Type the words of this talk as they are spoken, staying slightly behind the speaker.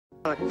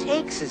All it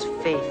takes is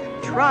faith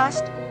and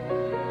trust.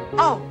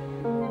 Oh,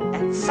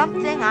 and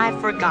something I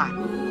forgot.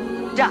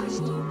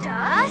 Dust.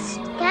 Dust?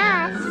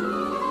 Dust.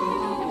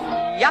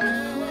 Yup.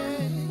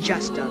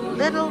 Just a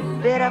little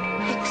bit of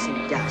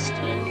pixie dust.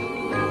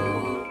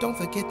 Don't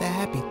forget the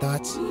happy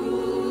thoughts.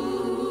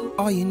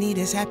 All you need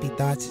is happy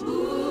thoughts.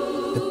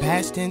 The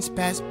past tense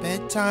past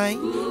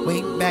bedtime.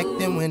 Way back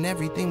then when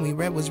everything we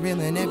read was real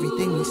and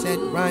everything we said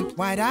rhymed.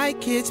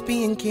 Wide-eyed kids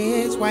being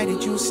kids. Why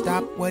did you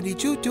stop? What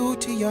did you do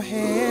to your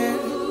hair?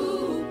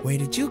 Where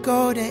did you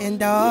go to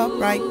end up?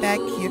 Right back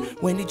here.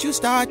 When did you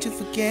start to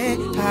forget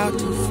how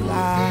to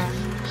fly?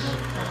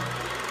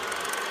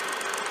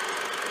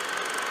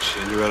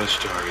 Cinderella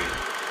story.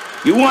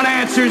 You want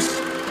answers?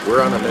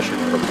 We're on a mission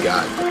from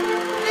God.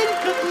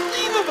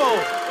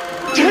 Inconceivable!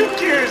 Take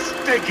your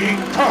stinking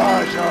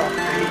paws off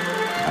me!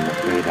 I'm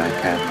afraid I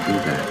can't do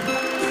that.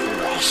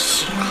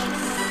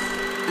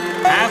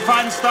 Have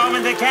fun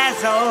storming the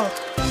castle!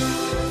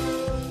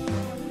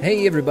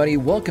 Hey everybody,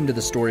 welcome to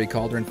the Story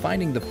Cauldron,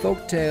 finding the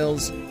folk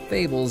tales,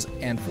 fables,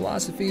 and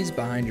philosophies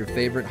behind your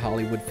favorite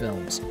Hollywood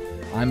films.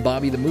 I'm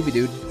Bobby the Movie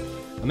Dude.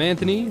 I'm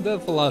Anthony, the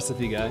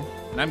philosophy guy.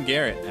 And I'm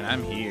Garrett, and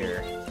I'm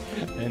here.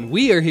 And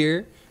we are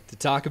here to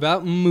talk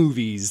about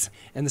movies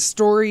and the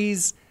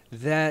stories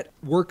that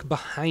work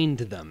behind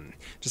them.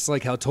 Just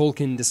like how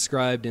Tolkien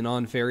described in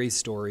On Fairy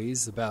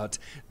Stories about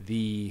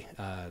the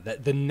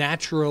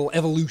natural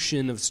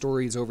evolution of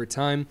stories over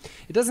time.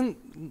 It doesn't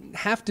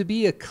have to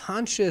be a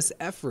conscious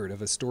effort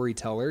of a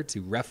storyteller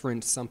to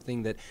reference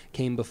something that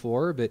came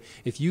before, but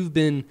if you've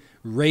been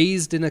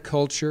raised in a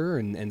culture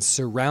and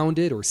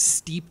surrounded or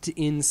steeped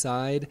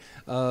inside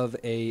of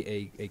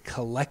a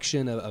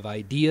collection of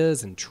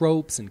ideas and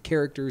tropes and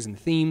characters and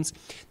themes,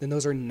 then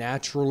those are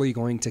naturally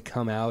going to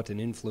come out and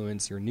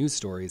influence your news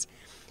stories.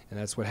 And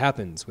that's what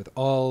happens with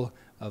all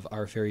of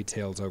our fairy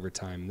tales over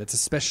time. That's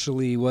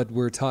especially what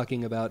we're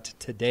talking about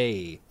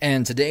today.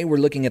 And today we're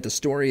looking at the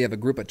story of a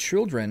group of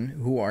children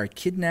who are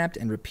kidnapped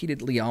and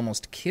repeatedly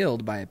almost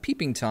killed by a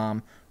peeping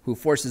Tom who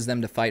forces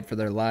them to fight for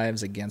their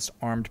lives against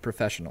armed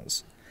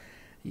professionals.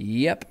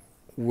 Yep,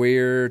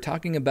 we're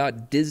talking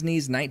about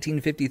Disney's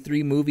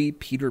 1953 movie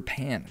Peter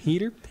Pan.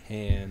 Peter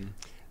Pan,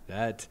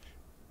 that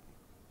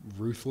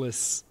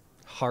ruthless,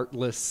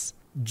 heartless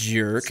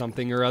jerk,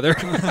 something or other.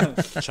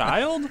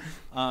 Child?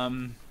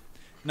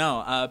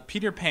 No,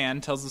 Peter Pan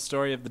tells the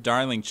story of the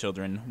Darling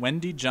children,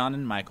 Wendy, John,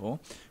 and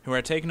Michael, who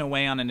are taken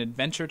away on an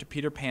adventure to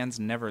Peter Pan's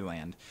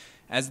Neverland.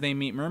 As they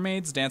meet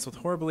mermaids, dance with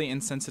horribly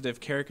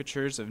insensitive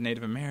caricatures of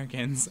Native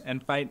Americans,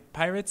 and fight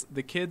pirates,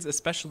 the kids,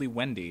 especially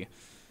Wendy,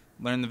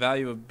 learn the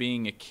value of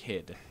being a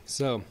kid.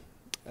 So,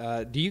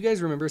 do you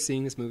guys remember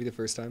seeing this movie the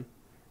first time?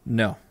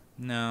 No.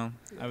 No.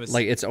 I was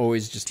it's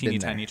always just teeny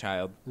been there. tiny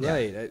child.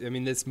 Right. Yeah. I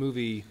mean, this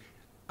movie,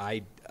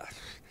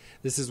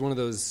 this is one of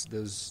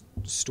those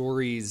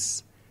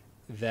stories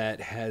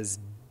that has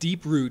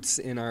deep roots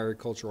in our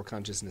cultural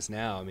consciousness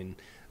now. I mean,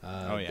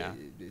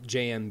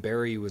 J.M.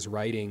 Barrie was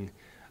writing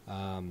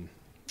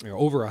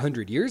over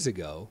 100 years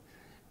ago,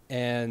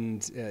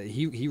 and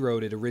he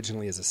wrote it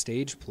originally as a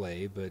stage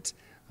play, but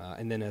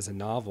and then as a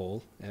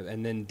novel,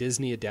 and then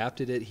Disney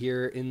adapted it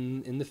here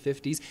in the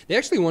 50s. They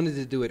actually wanted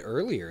to do it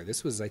earlier.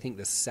 This was, I think,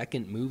 the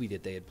second movie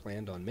that they had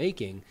planned on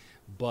making,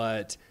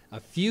 but a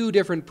few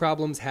different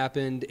problems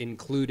happened,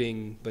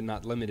 including, but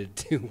not limited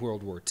to,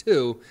 World War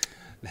II,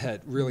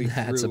 that really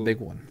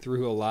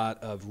threw a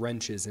lot of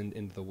wrenches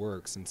into the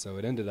works, and so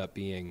it ended up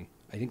being,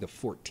 I think, the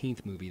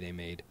 14th movie they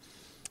made.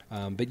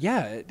 But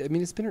yeah, I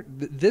mean,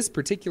 this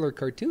particular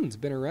cartoon's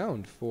been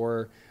around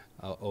for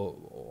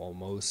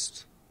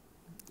almost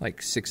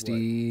like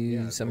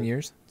 60-some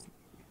years.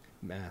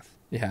 Math.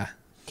 Yeah.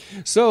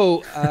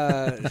 So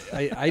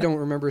I don't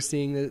remember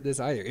seeing this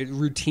either. It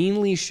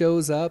routinely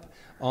shows up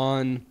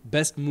on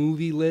best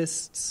movie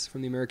lists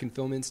from the American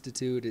Film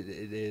Institute.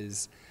 It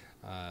is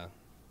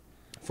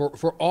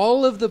for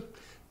all of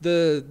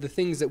the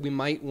things that we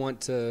might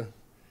want to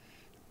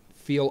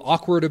feel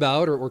awkward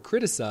about or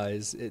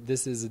criticize.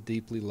 This is a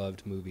deeply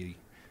loved movie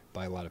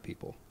by a lot of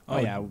people. Oh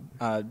yeah.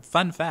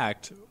 Fun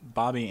fact: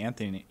 Bobby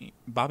Anthony,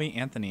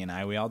 and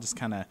I, we all just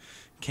kind of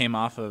came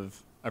off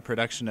of a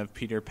production of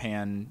Peter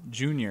Pan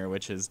Jr.,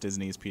 which is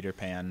Disney's Peter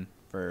Pan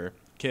for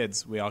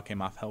kids. We all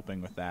came off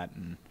helping with that.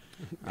 And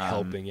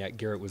helping, yeah.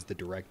 Garrett was the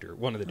director,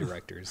 one of the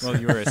directors. Well,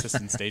 you were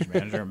assistant stage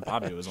manager, and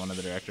Bobby was one of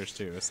the directors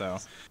too. So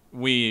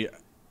we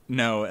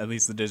know at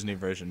least the Disney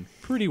version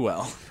pretty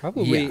well.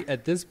 Probably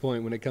at this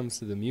point, when it comes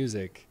to the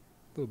music,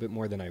 a little bit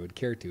more than I would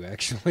care to,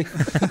 actually.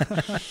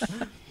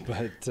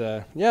 But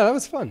yeah, that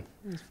was fun.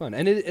 It was fun,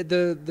 and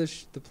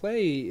the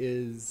play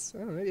is, I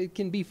don't know, it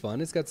can be fun.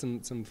 It's got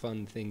some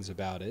fun things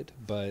about it.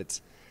 But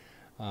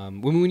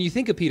when you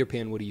think of Peter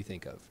Pan, what do you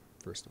think of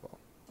first of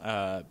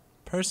all?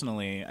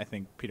 Personally, I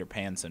think Peter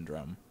Pan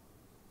syndrome.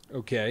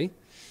 Okay.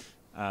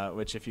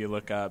 Which, if you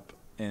look up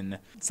in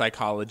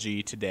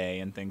psychology today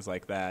and things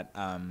like that,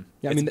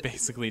 it's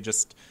basically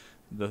just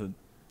the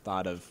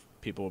thought of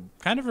people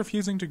kind of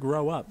refusing to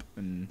grow up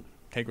and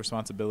take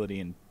responsibility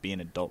and be an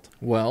adult.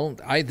 Well,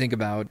 I think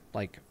about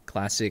like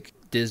classic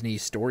Disney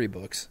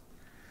storybooks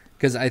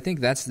Because I think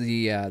that's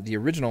the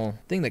original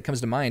thing that comes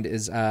to mind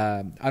is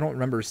I don't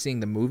remember seeing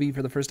the movie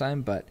for the first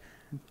time, but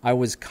I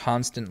was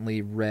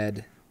constantly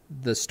read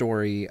the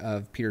story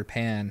of Peter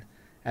Pan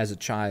as a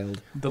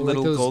child. The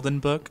little golden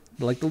book?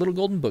 Like the little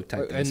golden book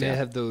type things. And they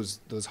have those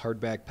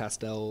hardback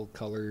pastel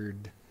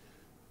colored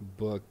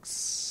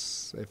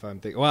books, if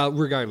I'm thinking. Well,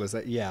 regardless,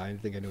 I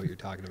think I know what you're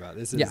talking about.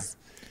 This is... Yeah.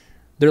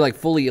 They're like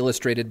fully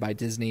illustrated by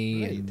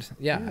Disney.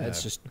 Right. And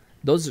it's just...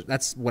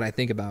 That's what I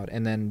think about.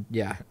 And then,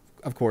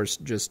 of course,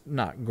 just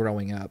not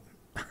growing up.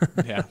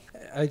 Yeah.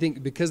 I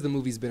think because the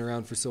movie's been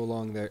around for so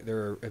long,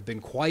 there have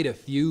been quite a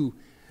few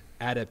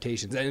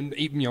adaptations. And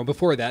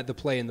before that, the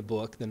play and the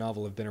book, the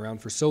novel, have been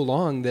around for so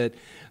long that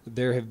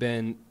there have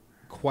been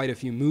quite a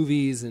few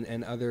movies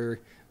and other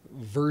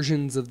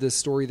versions of this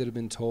story that have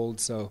been told.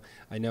 So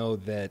I know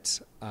that,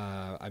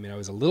 I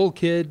was a little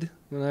kid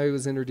when I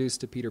was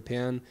introduced to Peter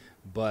Pan,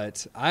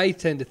 but I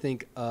tend to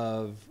think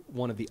of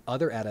one of the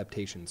other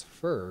adaptations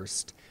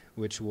first,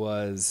 which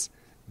was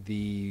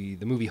the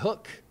movie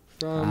Hook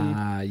from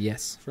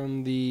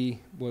the,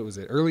 what was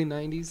it, early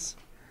 90s?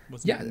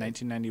 Was it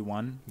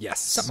 1991?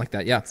 Yes. Something like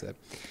that, yeah. That's it.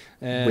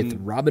 And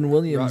with Robin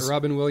Williams.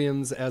 Robin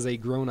Williams as a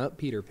grown-up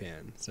Peter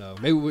Pan. So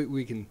maybe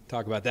we can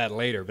talk about that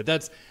later. But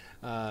that's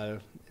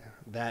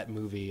that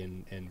movie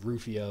and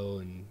Rufio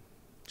and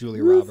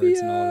Julia Roberts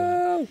and all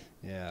of that.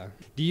 Yeah.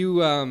 Do you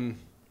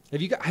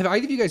have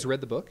either of you guys read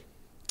the book?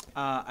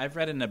 I've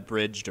read an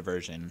abridged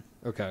version.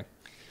 Okay.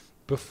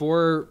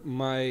 Before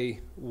my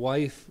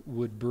wife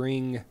would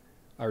bring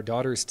our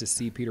daughters to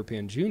see Peter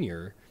Pan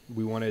Jr.,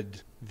 we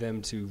wanted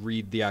them to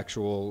read the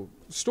actual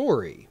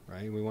story,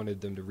 right? We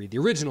wanted them to read the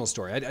original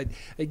story.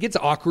 It gets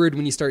awkward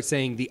when you start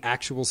saying the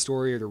actual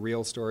story or the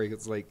real story.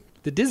 It's like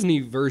the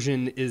Disney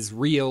version is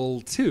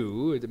real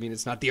too. I mean,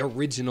 it's not the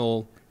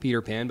original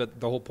Peter Pan, but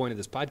the whole point of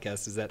this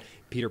podcast is that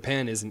Peter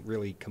Pan isn't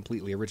really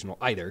completely original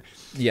either.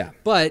 Yeah.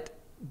 But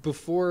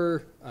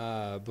before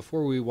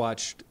we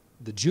watched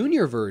the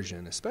junior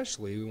version,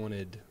 especially, we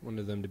wanted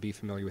them to be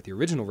familiar with the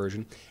original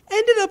version.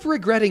 Ended up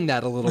regretting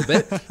that a little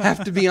bit,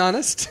 have to be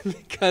honest,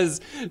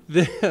 because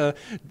the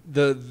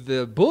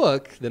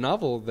book, the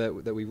novel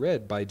that we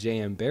read by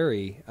J.M.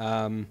 Barrie,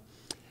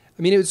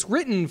 it was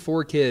written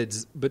for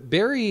kids, but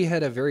Barrie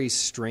had a very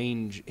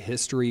strange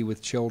history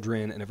with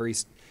children and a very,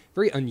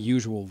 very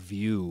unusual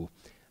view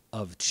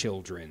of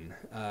children.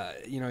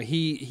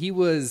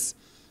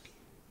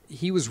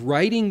 He was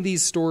writing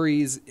these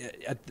stories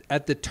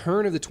at the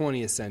turn of the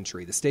 20th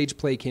century. The stage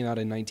play came out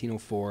in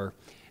 1904,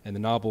 and the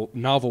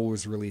novel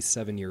was released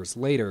 7 years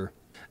later.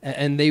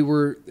 And they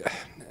were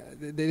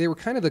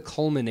kind of the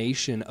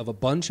culmination of a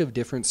bunch of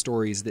different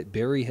stories that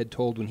Barrie had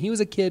told when he was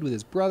a kid with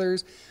his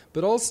brothers,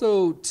 but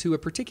also to a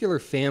particular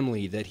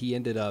family that he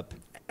ended up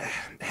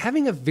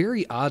having a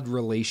very odd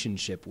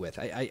relationship with.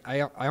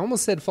 I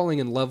almost said falling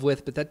in love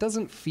with, but that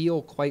doesn't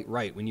feel quite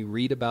right when you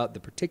read about the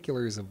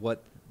particulars of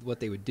what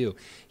they would do.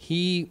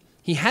 He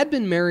had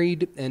been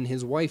married, and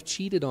his wife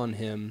cheated on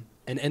him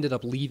and ended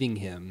up leaving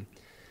him.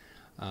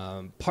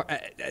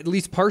 At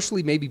least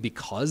partially, maybe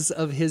because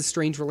of his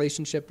strange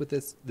relationship with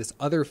this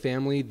other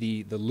family,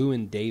 the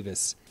Lewin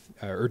Davies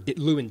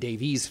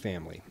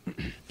family.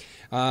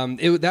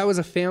 That was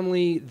a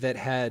family that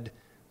had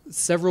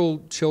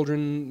several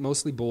children,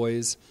 mostly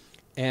boys.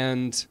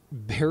 And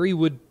Barrie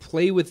would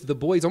play with the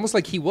boys almost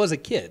like he was a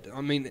kid.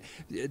 I mean,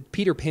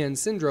 Peter Pan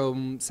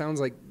syndrome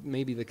sounds like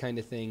maybe the kind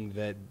of thing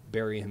that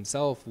Barrie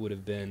himself would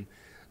have been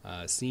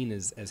seen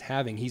as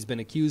having. He's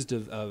been accused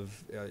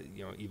of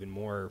even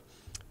more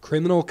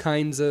criminal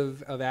kinds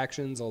of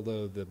actions,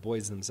 although the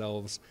boys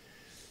themselves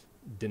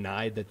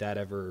denied that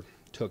ever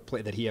took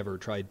place, that he ever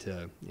tried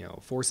to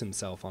force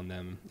himself on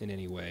them in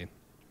any way.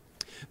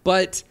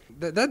 But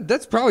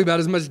that's probably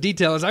about as much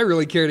detail as I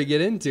really care to get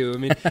into. I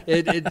mean,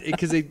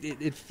 because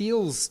it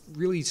feels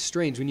really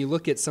strange when you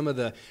look at some of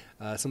the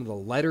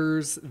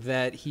letters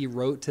that he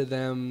wrote to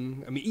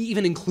them. I mean,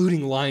 even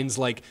including lines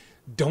like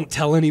 "Don't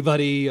tell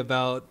anybody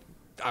about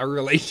our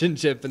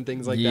relationship" and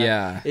things like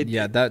that.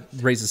 That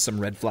raises some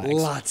red flags.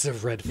 Lots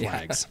of red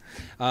flags.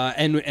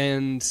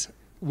 And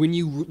when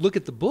you look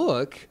at the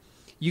book,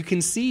 you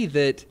can see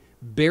that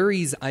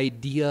Barrie's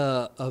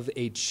idea of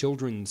a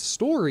children's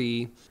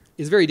story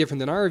is very different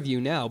than our view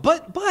now.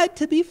 But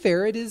to be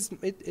fair,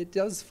 it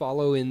does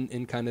follow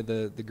in kind of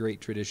the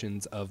great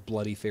traditions of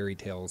bloody fairy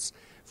tales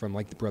from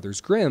like the Brothers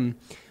Grimm,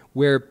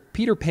 where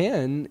Peter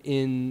Pan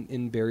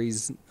in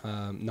Barrie's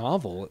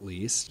novel, at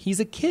least, he's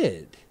a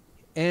kid.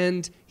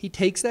 And he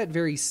takes that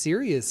very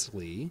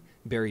seriously,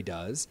 Barrie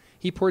does.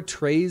 He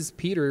portrays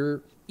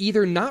Peter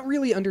either not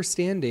really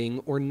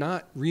understanding or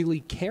not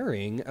really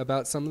caring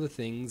about some of the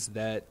things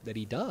that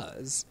he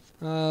does,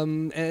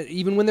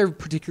 even when they're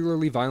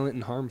particularly violent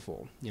and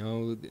harmful.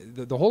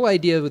 The whole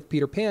idea with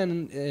Peter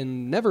Pan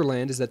and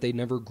Neverland is that they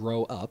never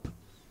grow up.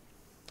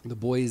 The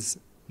boys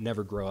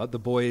never grow up. The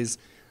boys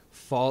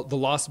the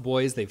lost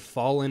boys, they've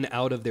fallen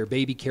out of their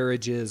baby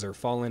carriages or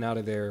fallen out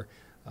of their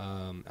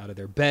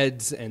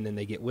beds, and then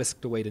they get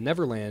whisked away to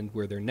Neverland,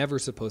 where they're never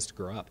supposed to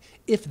grow up.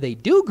 If they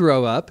do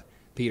grow up,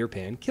 Peter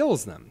Pan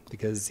kills them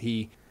because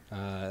he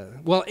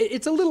Well,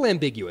 it's a little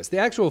ambiguous. The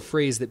actual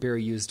phrase that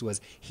Barry used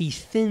was, he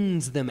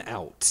thins them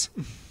out.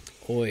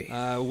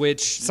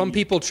 Which some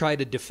people try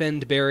to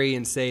defend Barry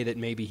and say that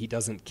maybe he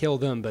doesn't kill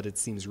them, but it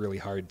seems really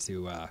hard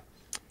to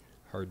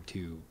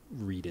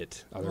read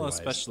it otherwise. Well,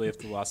 especially if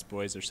the Lost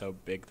Boys are so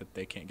big that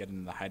they can't get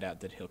into the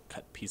hideout, that he'll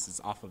cut pieces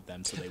off of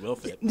them so they will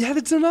fit. Yeah,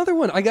 that's another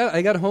one. I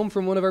got home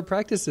from one of our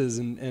practices,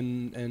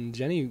 and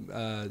Jenny,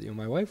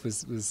 my wife,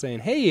 was saying,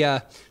 "Hey,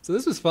 so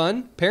this was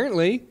fun.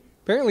 Apparently,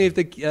 if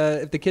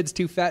the kid's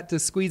too fat to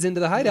squeeze into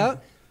the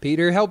hideout."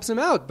 Peter helps him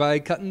out by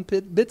cutting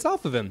bits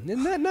off of him.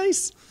 Isn't that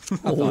nice?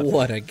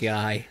 What a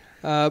guy.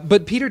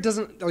 But Peter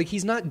doesn't,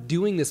 he's not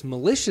doing this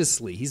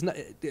maliciously. He's not,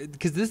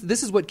 because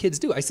this is what kids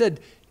do. I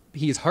said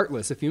he is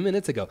heartless a few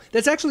minutes ago.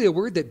 That's actually a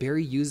word that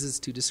Barry uses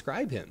to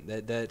describe him.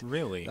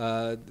 Really?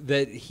 To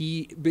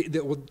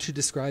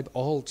describe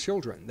all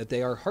children, that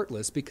they are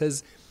heartless,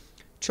 because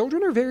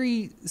children are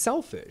very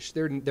selfish.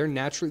 They're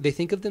naturally, they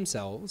think of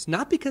themselves,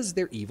 not because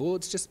they're evil,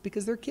 it's just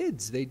because they're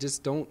kids.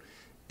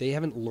 They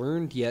haven't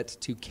learned yet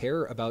to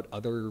care about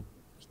other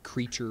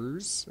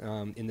creatures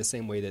in the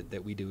same way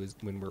that we do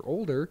when we're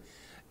older.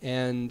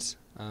 And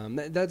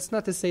that's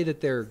not to say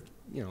that they're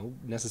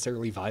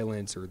necessarily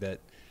violent, or that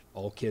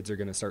all kids are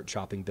going to start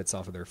chopping bits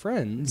off of their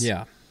friends.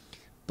 Yeah.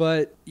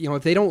 But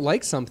if they don't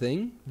like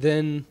something,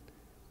 then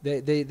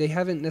they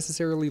haven't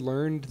necessarily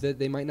learned that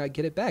they might not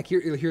get it back.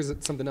 Here's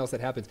something else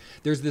that happens.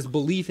 There's this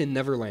belief in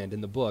Neverland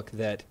in the book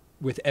that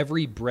with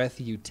every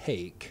breath you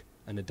take,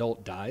 an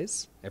adult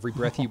dies. Every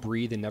breath you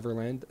breathe in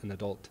Neverland, an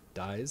adult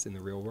dies in the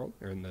real world,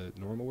 or in the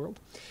normal world.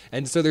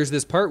 And so there's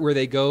this part where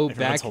they go Everyone's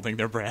back. holding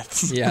their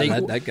breaths. Yeah,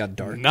 that got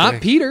dark.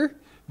 Not Peter.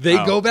 They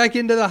go back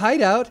into the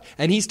hideout,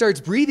 and he starts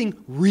breathing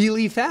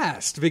really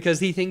fast because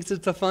he thinks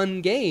it's a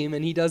fun game,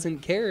 and he doesn't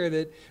care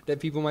that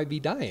people might be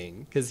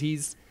dying, because he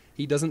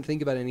doesn't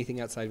think about anything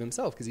outside of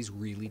himself, because he's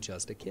really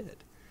just a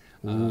kid.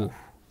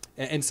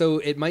 And so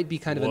it might be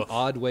kind of an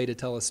odd way to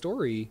tell a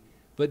story.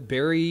 But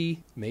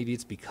Barry, maybe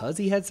it's because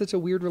he had such a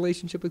weird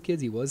relationship with kids,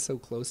 he was so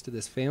close to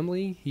this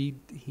family, he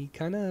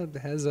kind of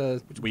has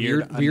a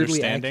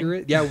weirdly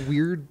accurate,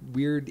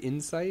 weird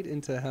insight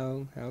into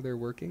how they're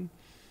working.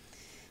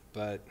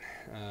 But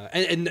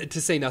and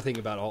to say nothing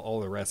about all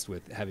the rest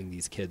with having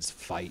these kids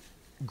fight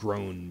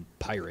grown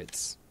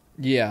pirates.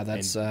 Yeah,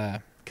 that's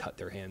cut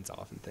their hands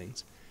off and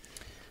things.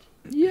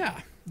 Yeah,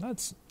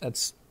 that's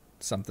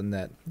something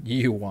that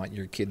you want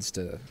your kids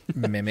to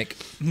mimic.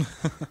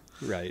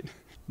 Right.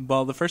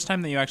 Well, the first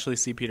time that you actually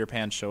see Peter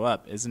Pan show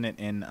up, isn't it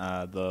in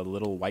The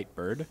Little White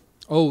Bird?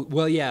 Oh,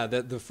 well, yeah,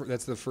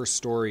 that's the first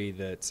story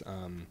that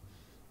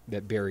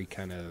Barry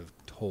kind of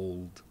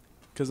told.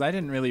 Because I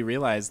didn't really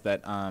realize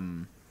that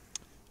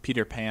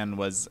Peter Pan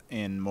was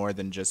in more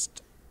than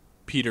just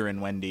Peter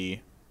and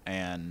Wendy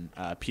and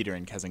Peter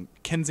in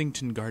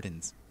Kensington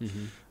Gardens.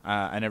 Mm-hmm.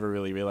 I never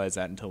really realized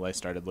that until I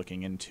started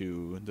looking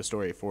into the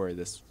story for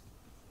this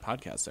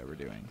podcast that we're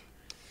doing.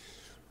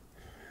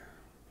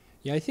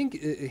 Yeah, I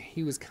think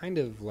he was kind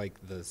of like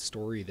the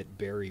story that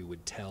Barry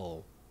would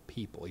tell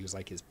people. He was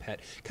like his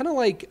pet. Kind of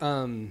like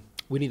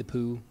Winnie the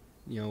Pooh,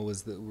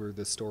 were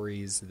the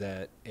stories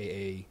that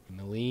A.A.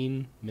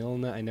 Milne,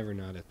 I never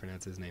know how to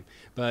pronounce his name.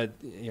 But,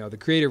 the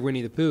creator of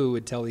Winnie the Pooh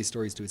would tell these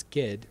stories to his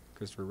kid,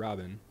 Christopher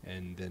Robin,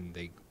 and then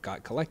they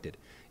got collected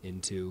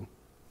into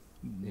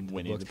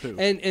Winnie the Pooh.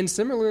 And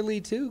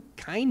similarly, too,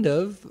 kind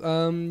of,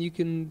 you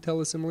can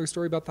tell a similar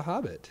story about The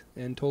Hobbit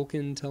and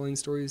Tolkien telling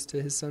stories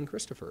to his son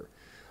Christopher.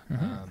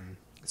 Mm-hmm.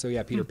 So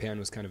yeah, Peter Pan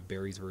was kind of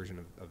Barry's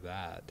version of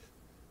that,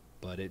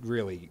 but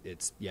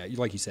it's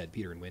like you said,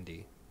 Peter and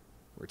Wendy,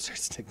 where it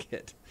starts to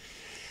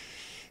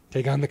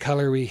take on the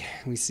color we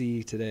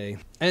see today,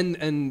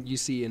 and you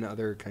see in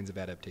other kinds of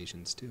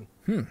adaptations too.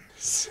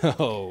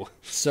 So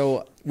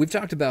we've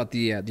talked about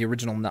the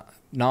original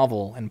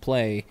novel and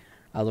play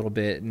a little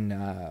bit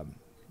in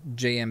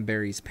J.M.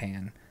 Barrie's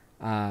Pan,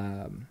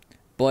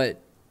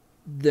 but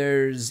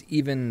there's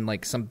even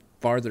like some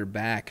farther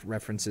back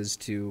references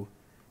to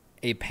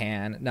a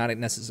pan, not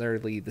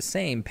necessarily the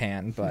same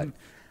pan, but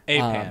a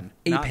pan,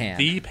 not pan.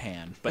 The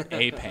pan, but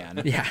a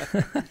pan. Yeah.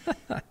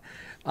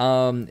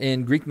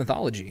 In Greek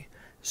mythology.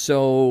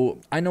 So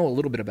I know a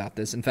little bit about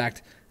this. In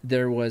fact,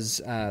 there's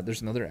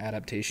another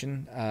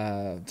adaptation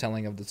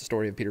telling of the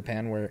story of Peter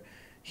Pan where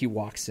he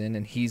walks in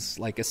and he's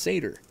like a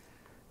satyr,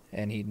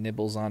 and he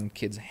nibbles on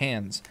kids'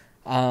 hands.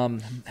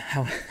 And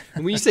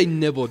when you say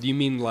nibble, do you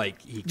mean like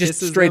he just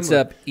kisses straight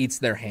them, up eats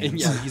their hands?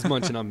 Yeah, he's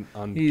munching on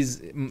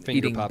he's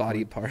eating popcorn.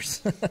 body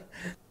parts.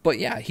 But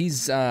yeah,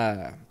 he's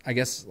I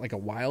guess like a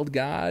wild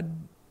god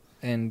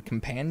and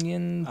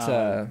companion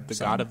to the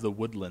god of the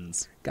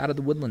woodlands. God of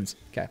the woodlands.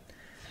 Okay.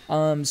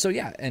 So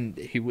yeah, and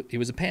he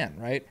was a pan,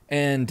 right?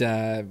 And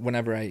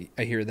whenever I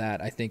hear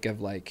that, I think of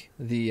like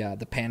the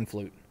pan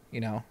flute,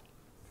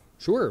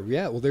 Sure.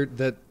 Yeah. Well,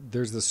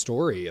 there's the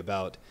story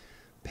about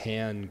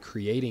Pan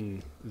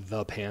creating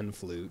the pan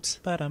flute.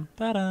 Ba-dum.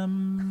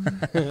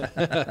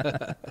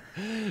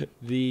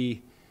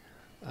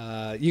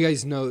 You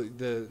guys know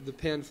the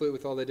pan flute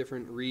with all the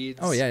different reeds.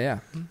 Oh yeah.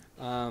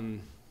 I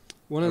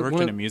worked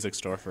in a music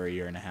store for a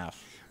year and a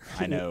half.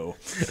 I know.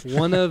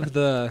 One of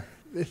the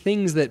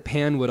things that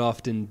Pan would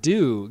often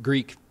do,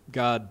 Greek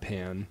god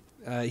Pan,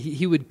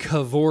 he would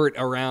cavort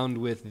around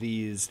with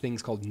these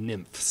things called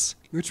nymphs,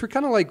 which were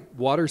kind of like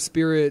water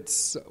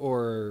spirits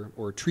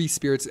or tree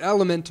spirits,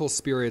 elemental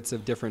spirits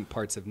of different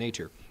parts of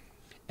nature.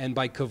 And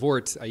by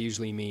cavort, I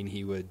usually mean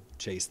he would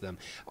chase them.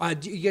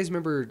 Do you guys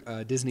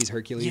remember Disney's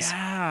Hercules?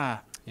 Yeah.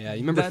 Yeah,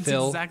 you remember That's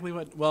Phil? exactly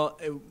what... Well,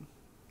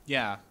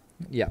 yeah.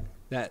 Yeah.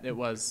 It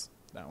was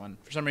that one.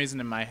 For some reason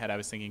in my head I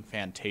was thinking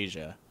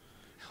Fantasia.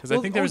 Because I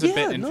think there was a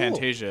bit in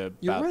Fantasia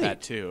about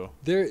that too.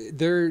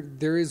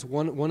 There is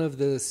one of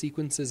the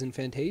sequences in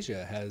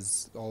Fantasia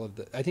has all of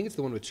the... I think it's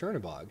the one with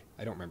Chernabog.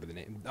 I don't remember the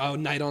name. Oh,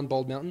 Night on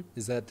Bald Mountain?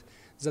 Is that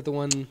the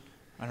one...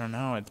 I don't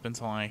know. It's been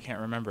so long I can't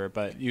remember.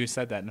 But you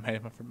said that, and my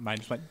mind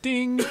just went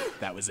ding.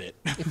 That was it.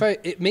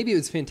 Maybe it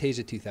was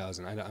Fantasia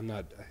 2000. I'm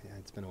not.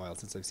 It's been a while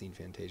since I've seen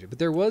Fantasia, but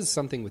there was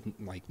something with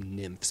like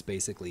nymphs,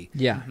 basically.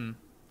 Yeah.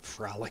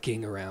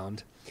 Frolicking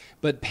around.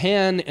 But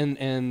Pan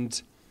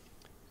and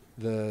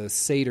the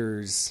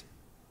satyrs.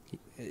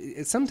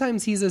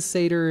 Sometimes he's a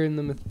satyr in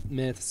the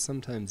myth.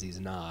 Sometimes he's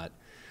not.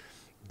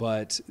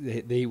 But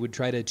they would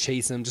try to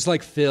chase him, just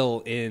like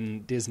Phil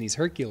in Disney's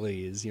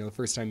Hercules. You know, the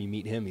first time you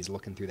meet him, he's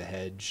looking through the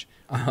hedge,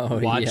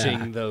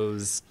 watching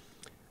those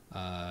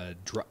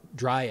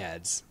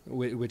dryads,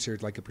 which are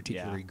like a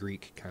particularly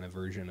Greek kind of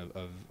version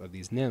of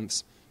these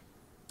nymphs.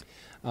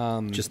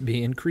 Just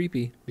being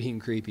creepy. Being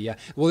creepy, yeah.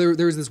 Well,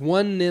 there was this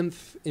one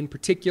nymph in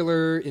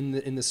particular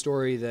in the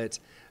story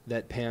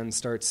that Pan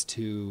starts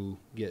to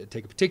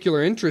take a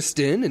particular interest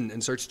in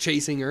and starts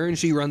chasing her, and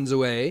she runs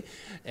away.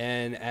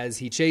 And as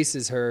he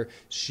chases her,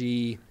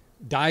 she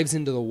dives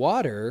into the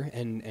water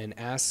and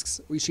asks...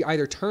 She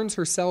either turns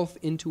herself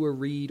into a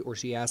reed, or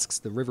she asks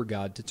the river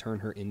god to turn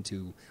her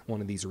into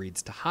one of these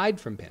reeds to hide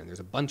from Pan. There's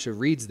a bunch of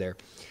reeds there.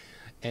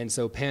 And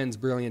so Pan's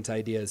brilliant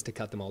idea is to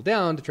cut them all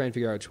down to try and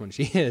figure out which one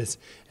she is,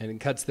 and it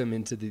cuts them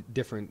into the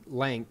different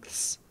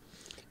lengths.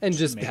 And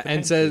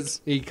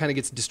says, he kind of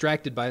gets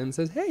distracted by them and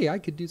says, hey, I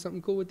could do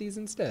something cool with these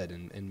instead,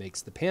 and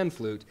makes the pan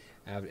flute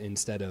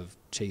instead of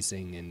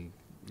chasing and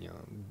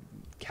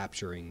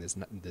capturing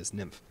this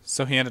nymph.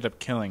 So he ended up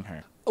killing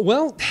her.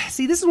 Well,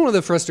 see, this is one of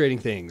the frustrating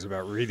things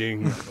about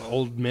reading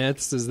old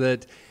myths is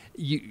that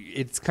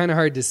it's kind of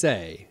hard to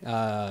say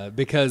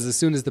because as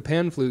soon as the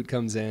pan flute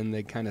comes in,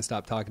 they kind of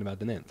stop talking about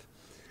the nymph.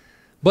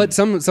 But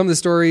some of the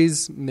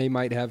stories, they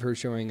might have her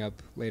showing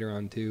up later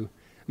on too.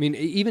 I mean,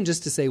 even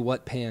just to say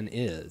what Pan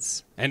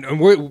is, and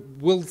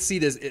we'll see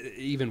this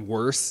even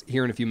worse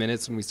here in a few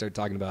minutes when we start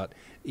talking about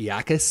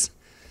Iacchus.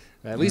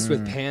 At least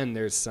with Pan,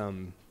 there's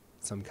some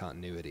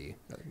continuity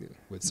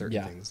with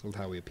certain things, with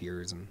how he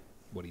appears and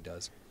what he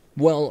does.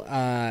 Well,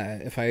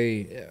 if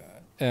I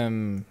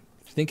am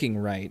thinking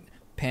right,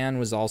 Pan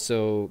was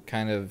also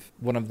kind of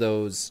one of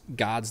those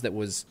gods that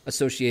was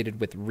associated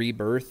with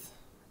rebirth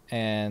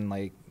and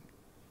like...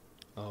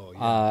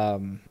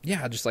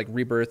 just like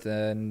rebirth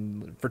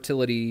and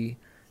fertility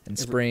and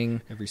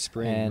spring. Every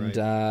spring, and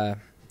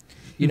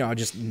right.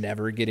 Just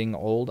never getting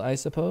old, I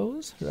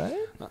suppose, right?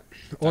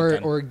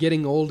 Or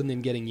getting old and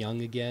then getting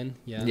young again.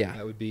 Yeah.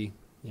 That would be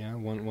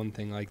one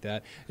thing like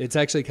that. It's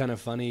actually kind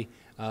of funny.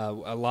 A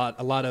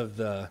lot of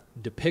the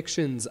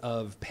depictions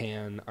of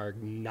Pan are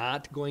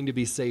not going to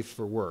be safe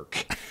for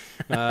work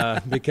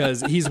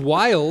because he's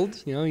wild.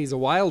 He's a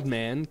wild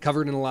man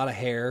covered in a lot of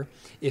hair.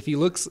 If he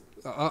looks,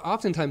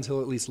 oftentimes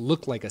he'll at least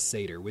look like a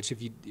satyr. Which,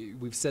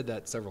 we've said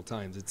that several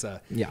times. It's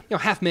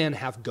half man,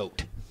 half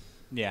goat.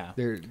 Yeah,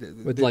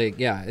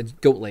 it's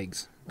goat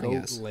legs.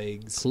 Goat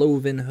legs,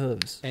 cloven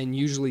hooves, and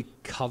usually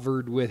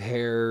covered with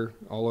hair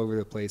all over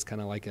the place,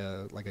 kind of like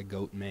a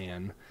goat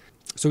man.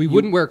 So he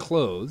wouldn't wear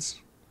clothes.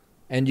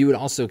 And you would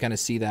also kind of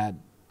see that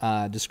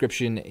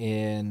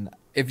description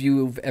if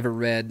you've ever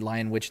read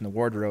Lion, Witch, and the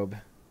Wardrobe.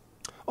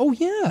 Oh,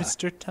 yeah.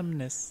 Mr.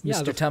 Tumnus. Yeah,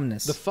 Mr.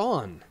 Tumnus. The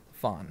faun.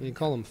 Faun. You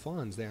call them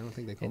fawns there. I don't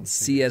think they call them. And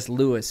C.S.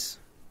 Lewis.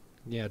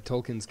 Yeah,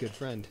 Tolkien's good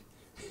friend.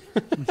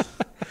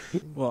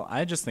 Well,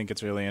 I just think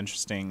it's really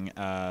interesting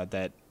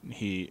that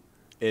he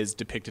is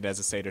depicted as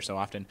a satyr so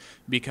often,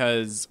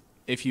 because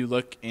if you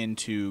look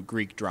into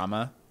Greek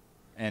drama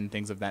and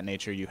things of that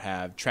nature, you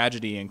have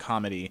tragedy and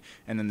comedy,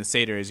 and then the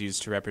satyr is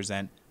used to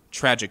represent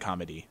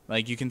tragicomedy.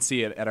 Like you can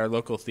see it at our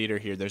local theater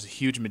here. There's a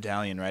huge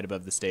medallion right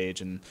above the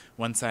stage, and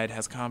one side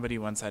has comedy,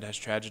 one side has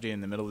tragedy, and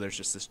in the middle there's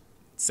just this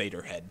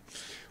satyr head.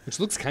 Which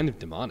looks kind of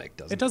demonic,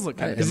 doesn't it? It does look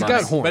kind of demonic.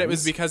 demonic. It's got horns. But it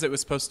was because it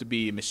was supposed to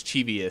be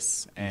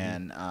mischievous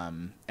and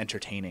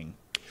entertaining.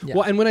 Yeah.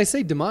 Well, and when I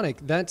say demonic,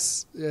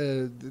 that's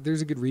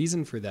there's a good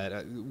reason for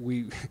that.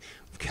 We've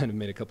kind of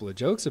made a couple of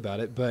jokes about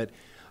it, but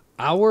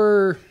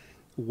our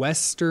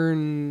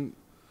Western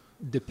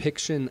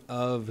depiction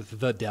of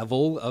the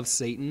devil, of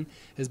Satan,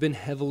 has been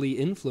heavily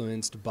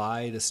influenced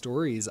by the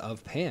stories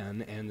of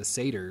Pan and the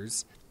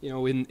satyrs.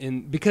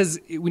 Because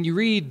when you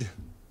read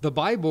the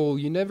Bible,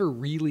 you never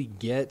really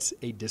get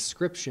a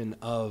description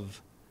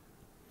of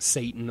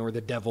Satan or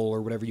the devil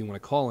or whatever you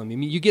want to call him. I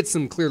mean, you get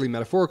some clearly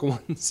metaphorical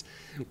ones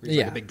where he's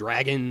like a big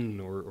dragon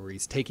or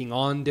he's taking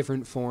on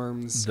different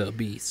forms. The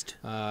beast.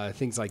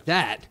 Things like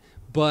that.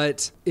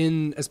 But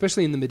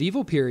especially in the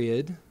medieval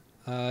period,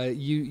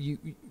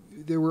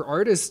 there were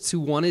artists who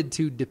wanted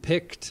to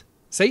depict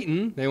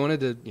Satan. They wanted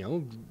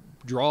to,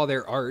 draw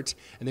their art,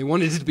 and they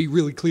wanted it to be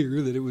really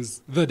clear that it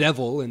was the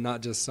devil and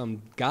not just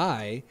some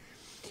guy.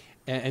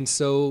 And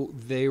so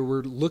they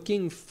were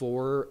looking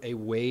for a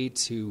way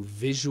to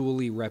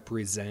visually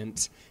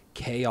represent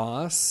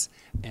chaos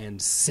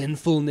and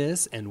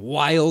sinfulness and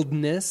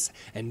wildness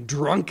and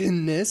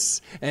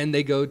drunkenness, and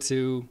they go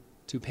to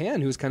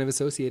Pan, who's kind of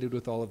associated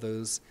with all of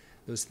those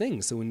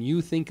things. So when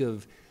you think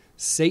of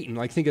Satan,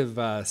 like think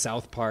of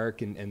South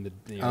Park and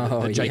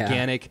the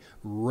gigantic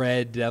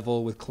red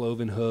devil with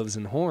cloven hooves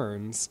and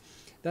horns.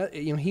 That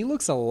he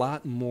looks a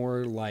lot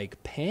more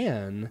like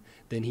Pan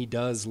than he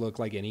does look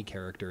like any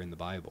character in the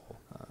Bible.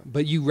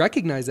 But you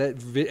recognize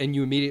that, and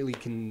you immediately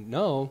can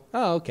know,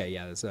 oh, okay,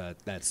 yeah,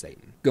 that's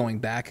Satan. Going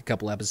back a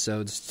couple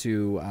episodes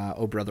to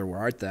 "Oh Brother, Where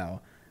Art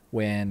Thou?"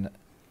 when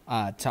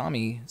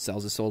Tommy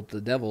sells his soul to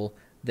the devil,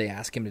 they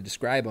ask him to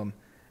describe him,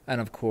 and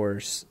of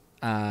course,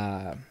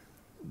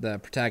 the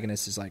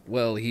protagonist is like,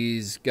 well,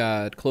 he's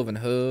got cloven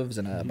hooves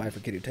and a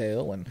bifurcated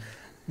tail, and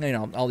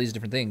all these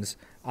different things.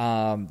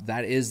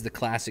 That is the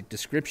classic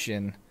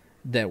description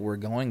that we're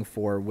going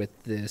for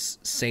with this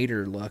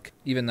satyr look,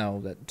 even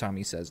though that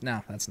Tommy says,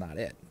 no, that's not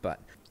it.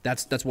 But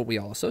that's what we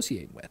all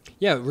associate with.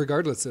 Yeah,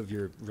 regardless of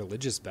your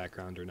religious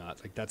background or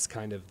not. Like, that's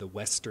kind of the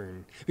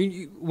Western. I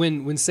mean,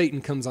 when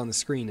Satan comes on the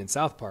screen in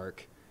South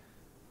Park,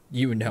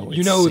 you know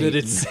that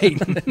it's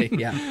Satan.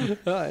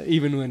 Yeah.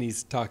 Even when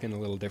he's talking a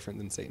little different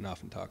than Satan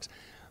often talks.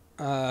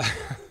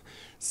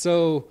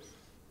 So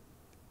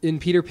in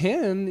Peter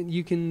Pan,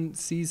 you can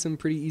see some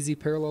pretty easy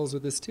parallels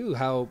with this too.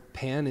 How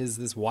Pan is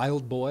this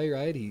wild boy,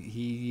 right?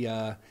 He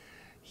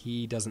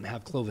doesn't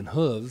have cloven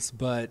hooves,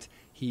 but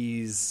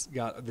he's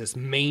got this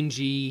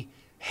mangy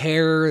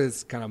hair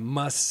that's kind of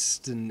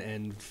mussed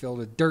and filled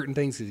with dirt and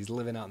things because he's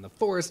living out in the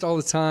forest all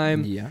the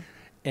time. Yeah.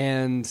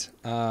 And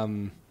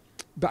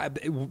but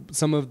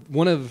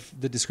one of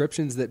the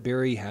descriptions that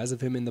Barry has of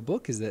him in the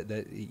book is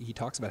that he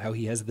talks about how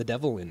he has the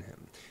devil in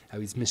him, how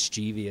he's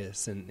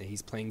mischievous and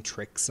he's playing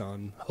tricks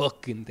on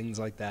Hook and things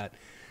like that.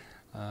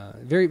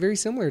 Very, very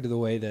similar to the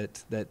way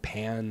that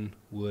Pan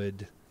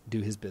would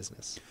do his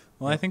business.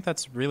 Well, I think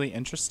that's really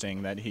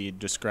interesting that he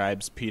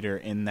describes Peter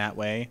in that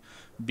way,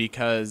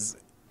 because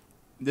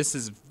this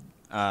is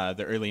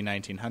the early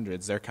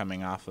 1900s. They're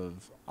coming off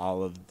of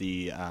all of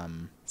the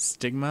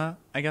stigma,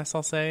 I guess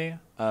I'll say,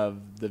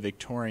 of the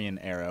Victorian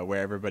era,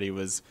 where everybody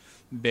was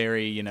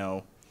very,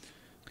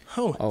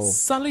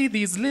 sully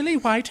these lily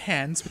white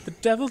hands with the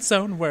devil's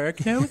own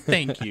work. No,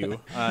 thank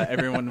you.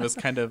 Everyone was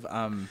kind of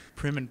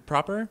prim and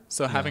proper.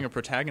 So having a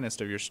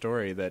protagonist of your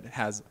story that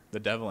has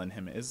the devil in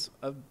him is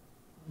a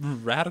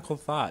radical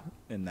thought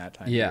in that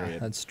time period. Yeah,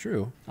 that's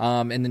true.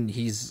 And then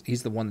he's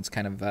the one that's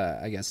kind of,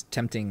 I guess,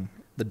 tempting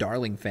the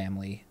Darling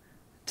family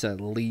to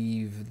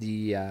leave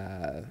the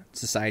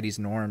society's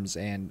norms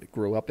and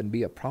grow up and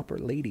be a proper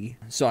lady.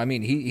 So, I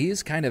mean, he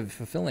is kind of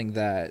fulfilling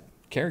that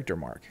character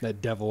mark.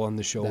 That devil on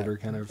the shoulder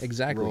kind of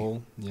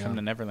role. Yeah. Come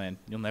to Neverland.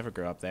 You'll never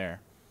grow up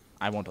there.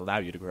 I won't allow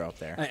you to grow up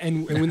there.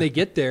 And when they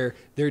get there,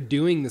 they're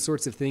doing the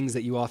sorts of things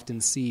that you often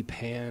see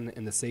Pan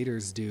and the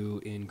satyrs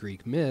do in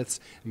Greek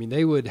myths. I mean,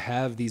 they would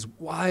have these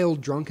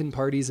wild drunken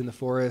parties in the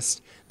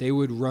forest. They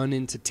would run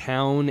into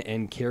town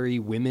and carry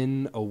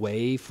women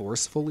away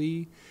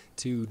forcefully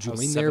to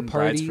join their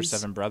parties. 7 brides for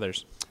 7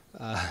 brothers.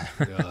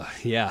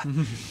 Yeah.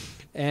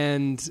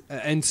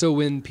 And so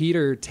when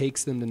Peter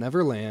takes them to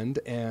Neverland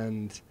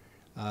and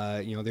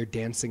they're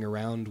dancing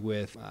around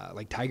with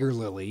like Tiger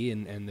Lily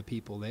and the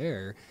people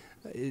there,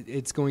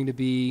 it's going to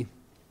be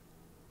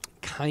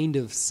kind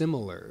of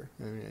similar.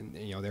 And,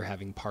 they're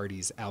having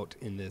parties out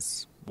in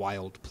this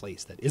wild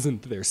place that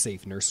isn't their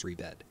safe nursery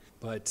bed.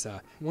 But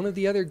one of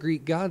the other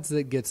Greek gods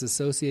that gets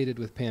associated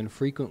with Pan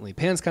frequently,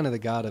 Pan's kind of the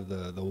god of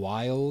the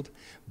wild,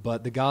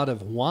 but the god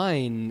of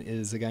wine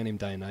is a guy named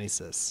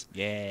Dionysus.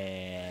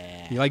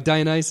 Yeah. You like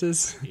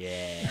Dionysus?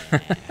 Yeah.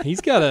 He's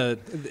got a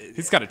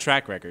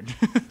track record.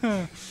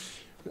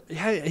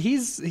 Yeah,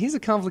 he's a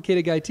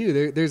complicated guy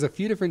too. There's a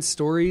few different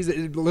stories.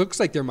 It looks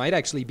like there might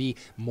actually be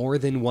more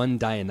than one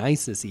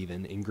Dionysus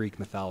even in Greek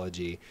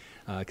mythology,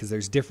 because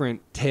there's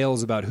different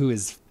tales about who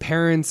his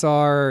parents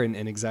are and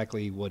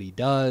exactly what he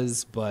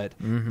does. But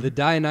the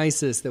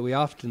Dionysus that we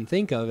often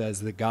think of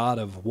as the god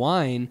of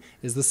wine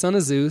is the son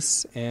of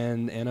Zeus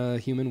and a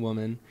human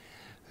woman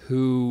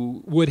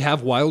who would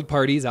have wild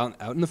parties out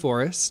in the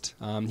forest.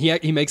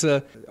 He makes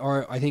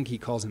or I think he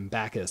calls him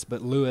Bacchus,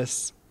 but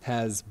Lewis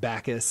has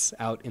Bacchus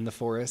out in the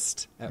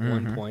forest at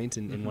one point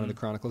in one of the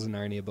Chronicles of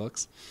Narnia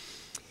books.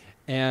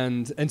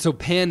 And so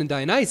Pan and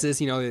Dionysus,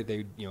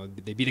 they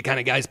be the kind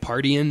of guys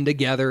partying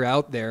together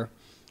out there.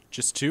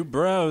 Just 2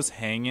 bros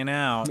hanging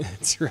out.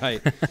 That's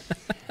right.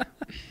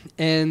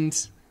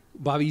 And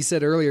Bobby, you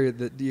said earlier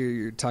that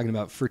you're talking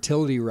about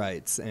fertility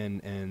rites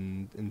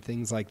and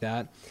things like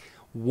that.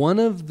 One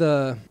of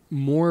the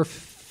more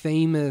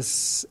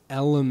famous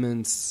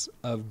elements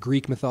of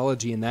Greek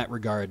mythology in that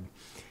regard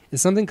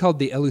is something called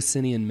the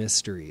Eleusinian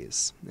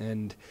Mysteries.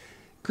 And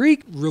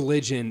Greek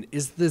religion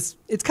is this,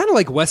 it's kind of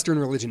like Western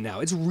religion now.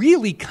 It's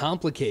really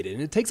complicated,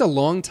 and it takes a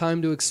long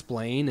time to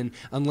explain, and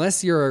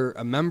unless you're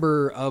a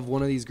member of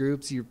one of these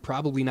groups, you're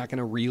probably not going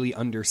to really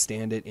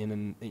understand it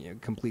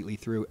completely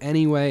through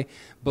anyway,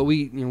 but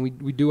we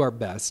do our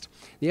best.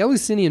 The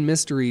Eleusinian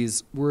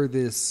Mysteries were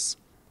this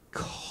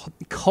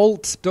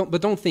cult,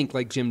 don't think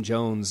like Jim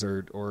Jones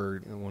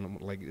or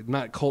like,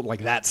 not cult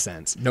like that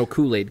sense. No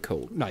Kool-Aid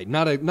cult. Right,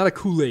 not a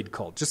Kool-Aid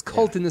cult. Just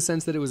cult in the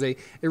sense that it was a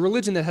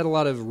religion that had a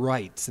lot of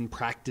rites and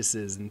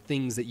practices and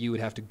things that you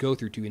would have to go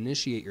through to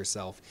initiate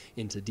yourself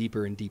into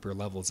deeper and deeper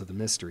levels of the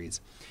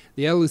mysteries.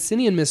 The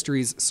Eleusinian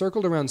Mysteries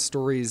circled around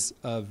stories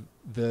of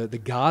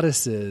the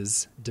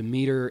goddesses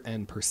Demeter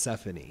and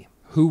Persephone,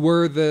 who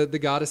were the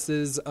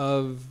goddesses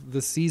of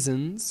the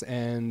seasons,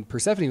 and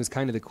Persephone was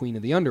kind of the queen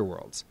of the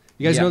underworlds.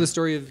 You guys know the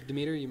story of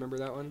Demeter? You remember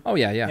that one? Oh,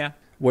 yeah.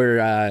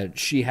 Where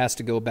she has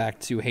to go back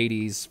to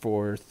Hades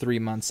for 3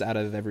 months out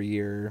of every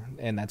year,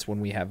 and that's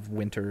when we have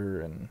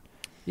winter, and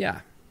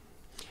yeah.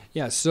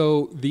 Yeah,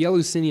 so the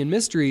Eleusinian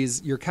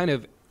Mysteries, you're kind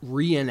of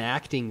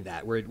reenacting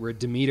that, where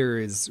Demeter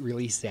is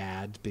really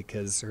sad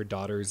because her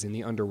daughter's in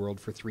the underworld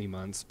for 3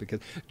 months. Because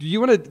do you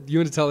want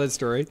to tell that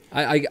story?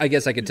 I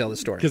guess I could tell the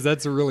story because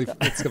it's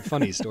a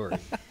funny story.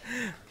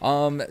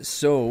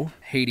 So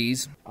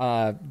Hades,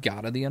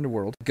 god of the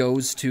underworld,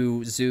 goes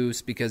to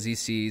Zeus because he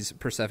sees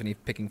Persephone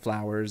picking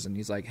flowers, and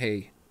he's like,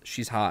 "Hey,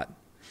 she's hot.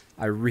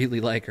 I really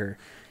like her.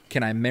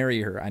 Can I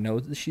marry her? I know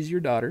that she's your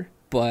daughter,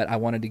 but I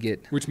wanted to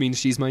get..." Which means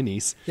she's my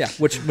niece. Yeah,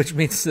 which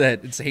means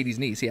that it's Hades'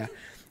 niece, yeah.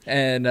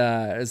 And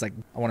it's like,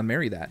 I want to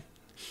marry that.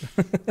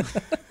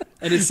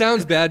 And it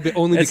sounds bad, but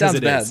only because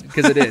it is.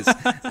 Because it is.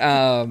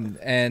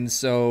 And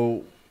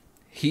so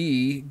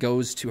he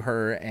goes to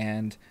her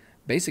and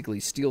basically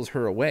steals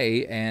her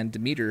away, and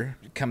Demeter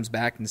comes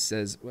back and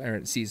sees,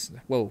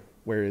 "Whoa,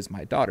 where is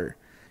my daughter?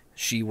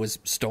 She was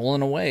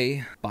stolen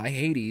away by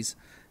Hades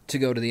to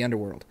go to the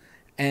underworld."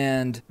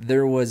 And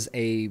there was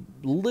a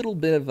little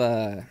bit of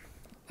a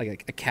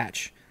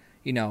catch,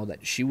 that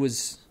she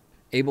was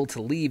able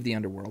to leave the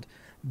underworld,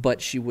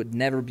 but she would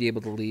never be able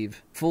to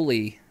leave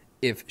fully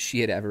if she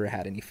had ever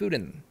had any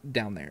food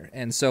down there.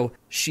 And so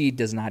she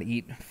does not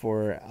eat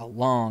for a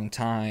long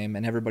time,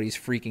 and everybody's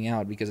freaking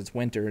out because it's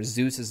winter.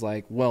 Zeus is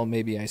like, well,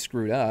 maybe I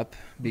screwed up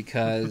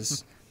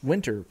because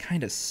winter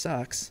kind of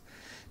sucks.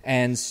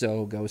 And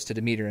so goes to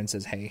Demeter and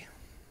says, "Hey,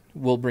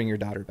 we'll bring your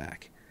daughter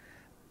back.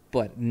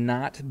 But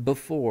not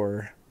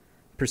before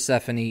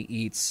Persephone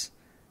eats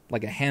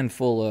like a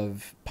handful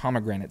of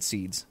pomegranate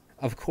seeds."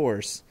 Of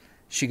course,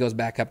 she goes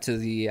back up to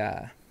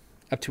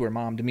her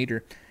mom,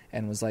 Demeter,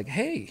 and was like,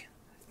 "Hey,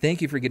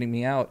 thank you for getting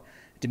me out."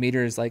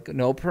 Demeter is like,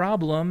 "No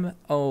problem.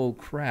 Oh,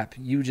 crap.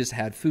 You just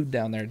had food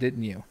down there,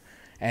 didn't you?"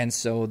 And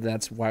so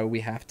that's why we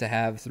have to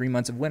have 3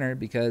 months of winter,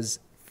 because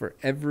for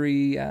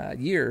every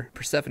year,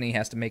 Persephone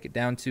has to make it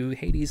down to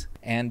Hades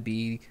and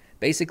be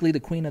basically the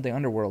queen of the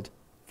underworld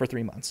for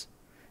 3 months.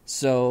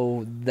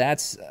 So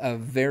that's a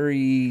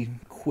very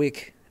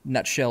quick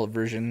nutshell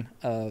version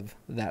of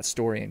that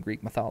story in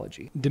Greek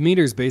mythology.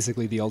 Demeter's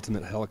basically the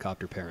ultimate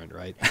helicopter parent,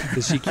 right?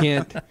 Because she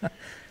can't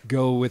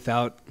go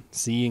without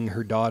seeing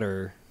her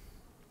daughter,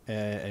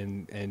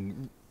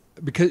 and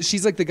because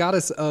she's like the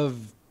goddess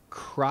of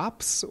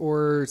crops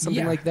or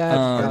something like that.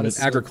 Goddess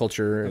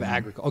agriculture.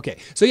 Okay,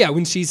 so yeah,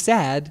 when she's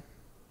sad,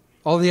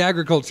 all the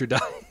agriculture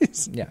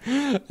dies.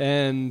 Yeah,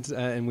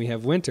 and we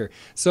have winter.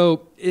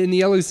 So in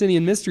the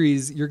Eleusinian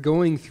Mysteries, you're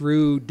going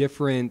through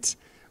different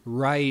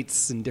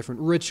rites and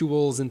different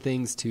rituals and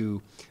things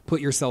to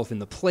put yourself in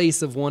the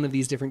place of one of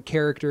these different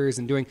characters,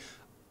 and doing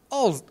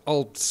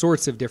all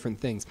sorts of different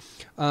things.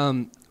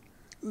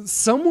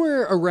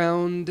 Somewhere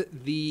around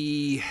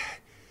the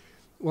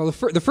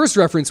first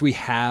reference we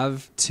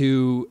have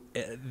to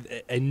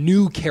a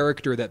new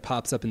character that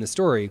pops up in the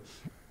story,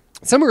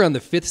 somewhere around the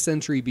 5th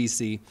century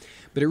BC,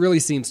 but it really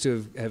seems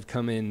to have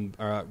come in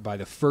by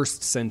the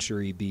 1st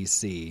century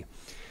BC.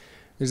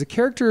 There's a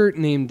character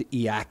named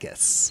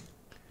Iacchus.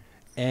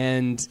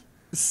 And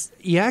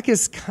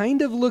Iacchus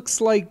kind of looks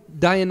like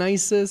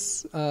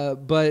Dionysus,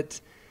 but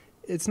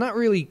it's not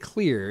really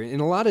clear. In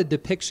a lot of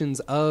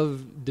depictions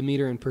of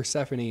Demeter and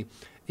Persephone,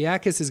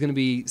 Iacchus is going to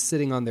be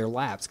sitting on their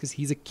laps because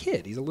he's a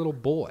kid. He's a little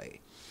boy.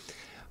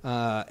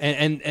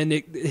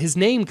 His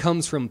name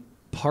comes from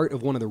part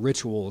of one of the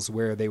rituals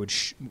where they would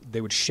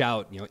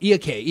shout,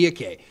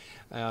 Iacche,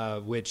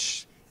 Iacche,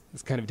 which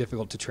is kind of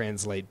difficult to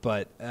translate.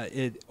 But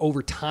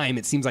over time,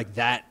 it seems like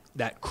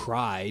that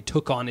cry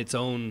took on its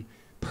own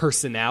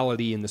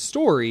personality in the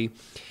story,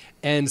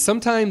 and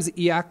sometimes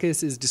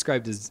Iacchus is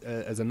described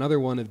as another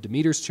one of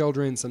Demeter's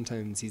children.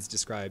 Sometimes he's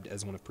described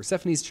as one of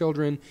Persephone's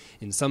children.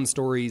 In some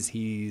stories,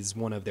 he's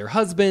one of their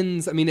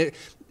husbands. I mean,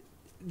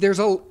 there's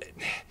a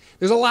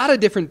lot of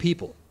different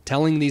people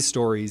telling these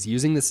stories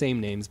using the same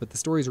names, but the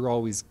stories are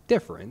always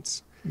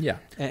different. Yeah,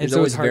 there's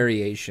always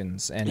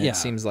variations, and it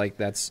seems like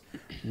that's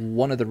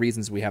one of the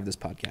reasons we have this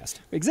podcast.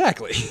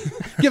 Exactly.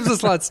 Gives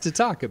us lots to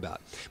talk about.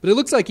 But it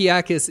looks like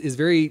Iacchus is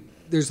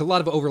there's a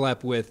lot of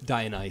overlap with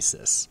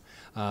Dionysus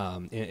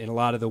in a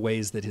lot of the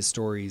ways that his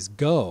stories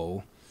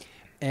go.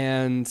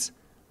 And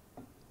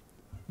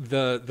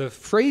the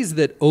phrase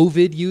that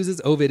Ovid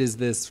uses, Ovid is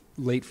this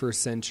late 1st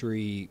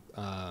century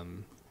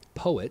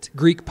poet,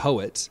 Greek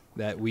poet,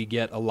 that we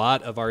get a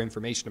lot of our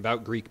information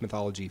about Greek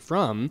mythology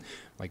from,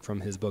 like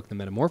from his book, The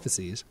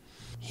Metamorphoses.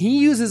 He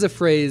uses a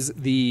phrase,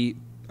 the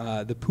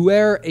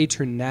puer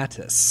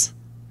aeternatus,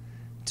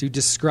 to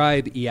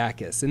describe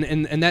Iacchus.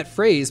 And that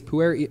phrase,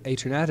 puer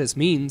aeternatus,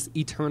 means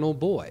eternal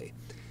boy.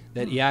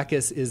 That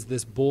Iacchus is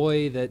this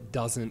boy that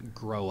doesn't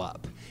grow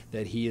up.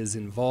 That he is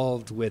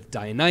involved with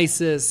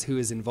Dionysus, who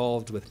is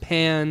involved with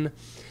Pan,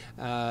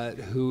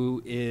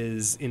 who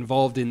is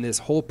involved in this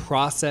whole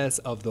process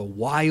of the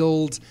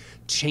wild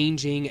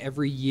changing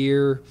every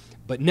year,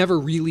 but never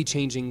really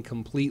changing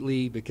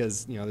completely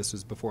because, this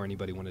was before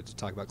anybody wanted to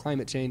talk about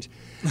climate change.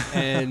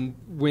 And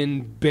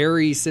when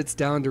Barrie sits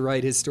down to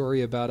write his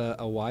story about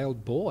a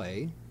wild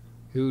boy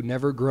who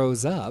never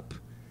grows up,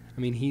 I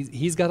mean,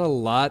 he's got a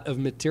lot of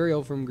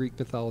material from Greek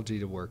mythology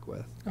to work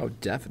with. Oh,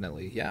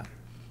 definitely, yeah.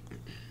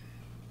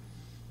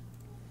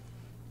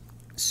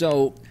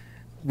 So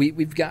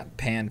we've got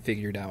Pan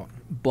figured out,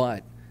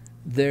 but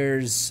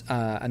there's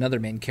another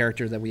main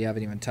character that we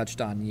haven't even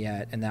touched on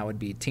yet, and that would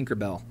be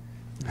Tinkerbell,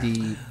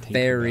 the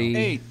fairy.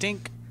 Hey,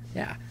 Tink.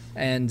 Yeah,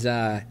 and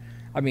I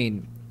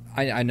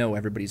know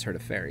everybody's heard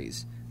of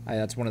fairies.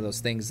 That's one of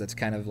those things that's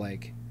kind of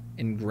like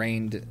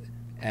ingrained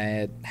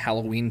at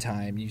Halloween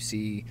time. You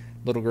see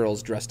little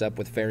girls dressed up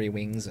with fairy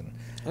wings, and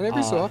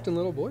every so often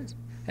little boys.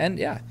 And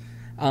yeah.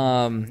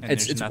 And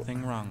there's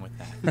nothing wrong with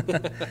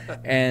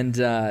that. And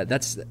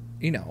that's,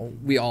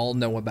 we all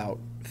know about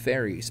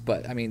fairies,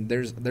 but I mean,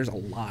 there's a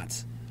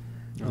lot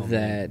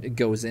that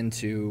goes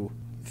into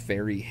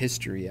fairy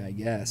history, I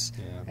guess,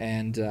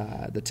 and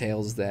the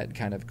tales that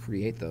kind of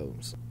create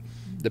those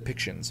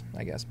depictions,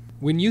 I guess.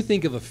 When you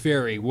think of a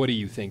fairy, what do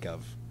you think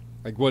of?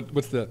 Like,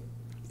 what's the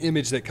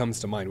image that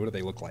comes to mind? What do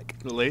they look like?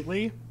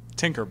 Lately,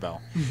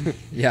 Tinkerbell.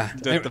 Yeah.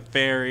 The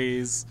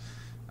fairies.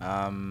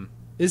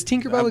 Is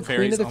Tinkerbell the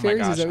queen of the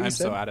fairies? Oh my gosh, is that what I'm you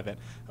said? so out of it.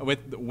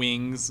 With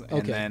wings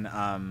and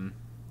then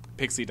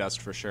pixie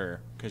dust for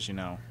sure, because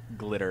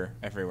glitter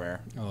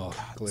everywhere. Oh,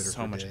 God, glitter!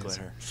 So much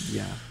glitter.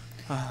 Yeah.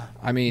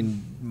 I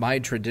mean, my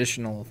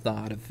traditional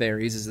thought of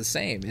fairies is the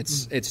same.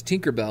 It's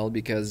Tinkerbell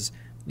because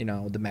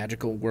the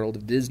magical world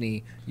of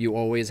Disney. You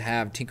always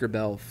have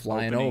Tinkerbell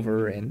flying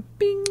over and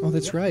bing. Oh,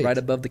 that's right. Right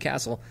above the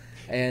castle,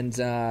 and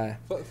fun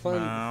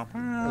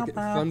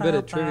bit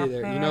of trivia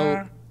there. You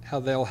know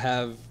how they'll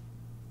have.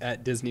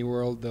 At Disney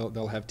World,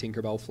 they'll have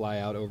Tinkerbell fly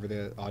out over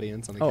the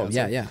audience on the castle.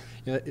 Oh, yeah.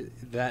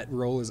 That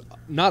role is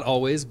not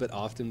always, but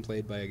often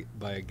played by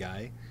a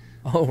guy.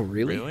 Oh,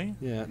 really? Really?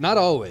 Yeah, not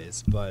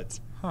always, but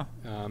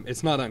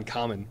it's not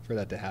uncommon for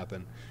that to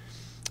happen.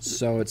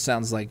 So it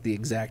sounds like the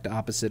exact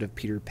opposite of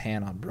Peter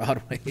Pan on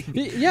Broadway.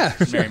 Yeah.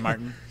 Mary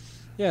Martin.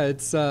 Yeah,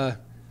 it's the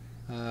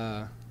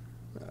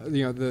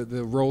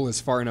role is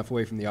far enough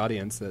away from the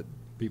audience that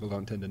people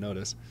don't tend to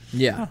notice.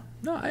 Yeah.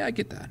 No, I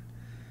get that.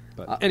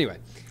 But anyway.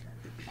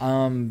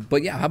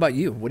 But yeah, how about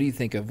you? What do you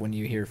think of when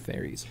you hear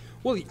fairies?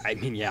 Well, I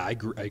mean, yeah, I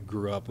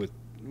grew up with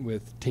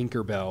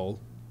Tinkerbell.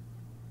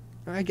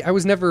 I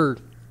was never,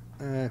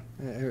 I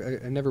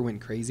never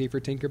went crazy for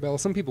Tinkerbell.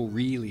 Some people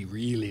really,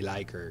 really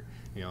like her.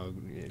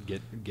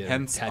 Get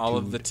hence tattooed. all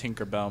of the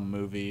Tinkerbell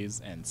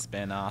movies and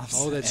spin-offs.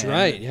 Oh, that's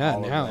right. Yeah,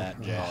 all now of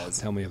that jazz.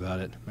 Tell me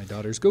about it. My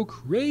daughters go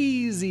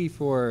crazy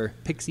for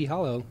Pixie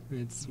Hollow.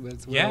 It's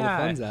where all the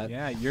fun's at.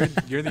 Yeah,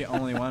 you're the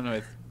only one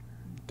with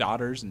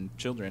daughters and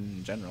children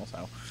in general,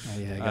 so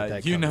I got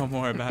that you covered. know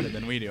more about it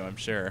than we do, I'm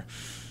sure.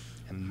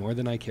 And more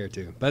than I care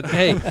to. But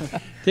hey,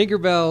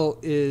 Tinkerbell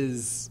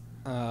is,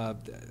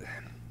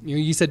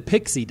 you said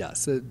pixie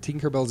dust.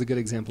 Tinkerbell is a good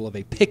example of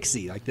a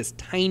pixie, like this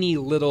tiny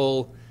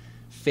little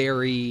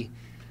fairy.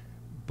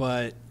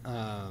 But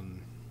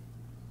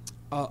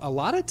a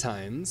lot of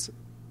times,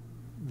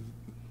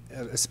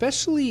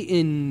 especially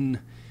in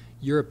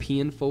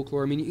European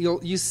folklore, I mean,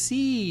 you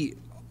see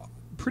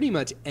pretty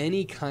much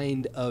any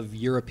kind of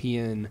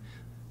European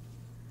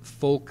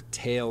folk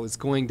tale is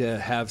going to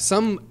have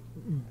some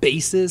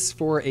basis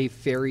for a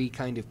fairy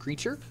kind of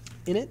creature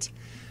in it,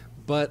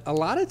 but a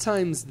lot of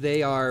times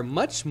they are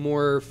much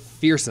more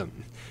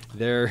fearsome.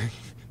 They're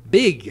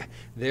big,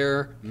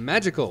 they're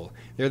magical,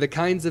 they're the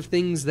kinds of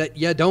things that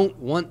you don't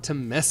want to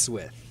mess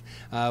with.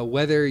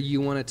 Whether you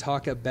want to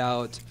talk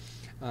about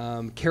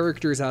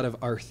characters out of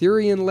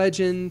Arthurian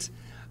legend,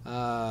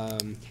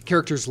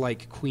 characters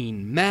like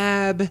Queen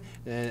Mab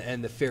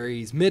and the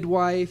fairy's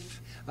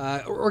midwife,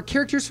 or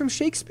characters from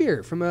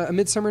Shakespeare, from A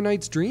Midsummer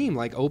Night's Dream,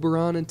 like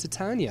Oberon and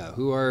Titania,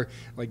 who are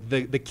like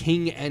the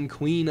king and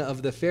queen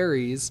of the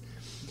fairies.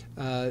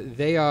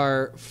 They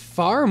are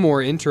far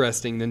more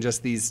interesting than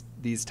just these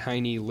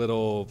tiny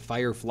little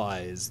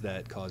fireflies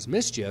that cause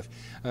mischief.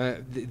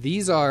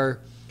 These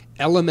are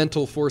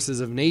elemental forces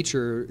of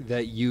nature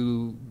that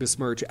you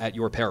besmirch at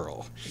your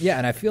peril. Yeah,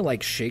 and I feel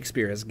like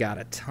Shakespeare has got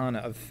a ton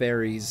of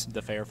fairies.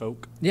 The fair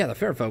folk. Yeah, the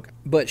fair folk.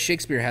 But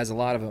Shakespeare has a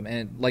lot of them,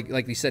 and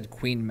like you said,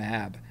 Queen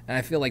Mab. And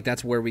I feel like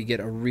that's where we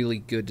get a really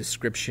good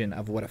description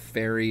of what a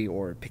fairy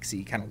or a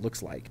pixie kind of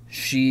looks like.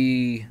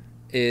 She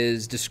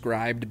is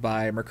described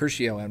by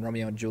Mercutio and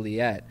Romeo and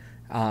Juliet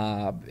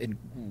in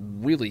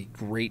really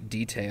great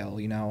detail.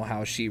 You know,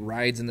 how she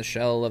rides in the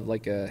shell of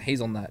like a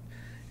hazelnut,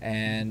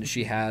 and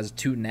she has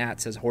 2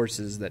 gnats as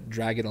horses that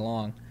drag it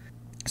along.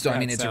 So, I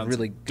mean, it's a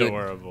really good...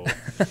 adorable.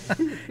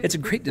 It's a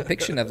great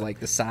depiction of, like,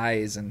 the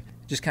size, and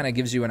just kind of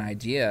gives you an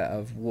idea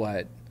of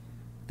what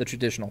the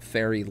traditional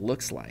fairy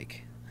looks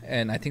like.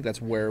 And I think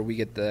that's where we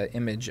get the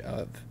image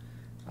of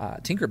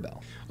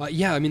Tinkerbell.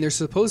 Yeah, I mean, they're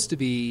supposed to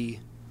be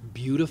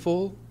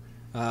beautiful.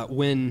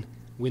 When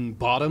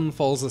Bottom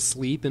falls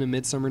asleep in A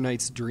Midsummer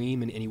Night's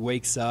Dream, and he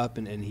wakes up,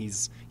 and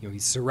he's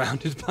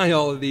surrounded by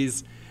all of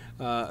these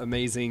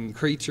amazing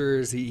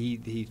creatures,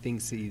 he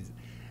thinks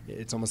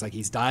it's almost like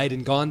he's died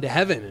and gone to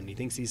heaven, and he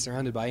thinks he's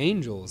surrounded by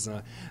angels.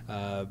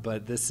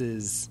 But this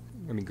is,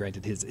 I mean,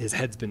 granted, his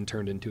head's been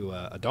turned into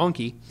a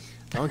donkey's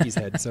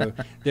head. So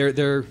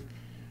they're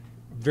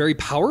very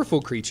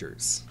powerful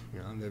creatures. You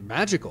know, they're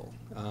magical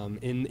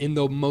in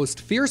the most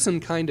fearsome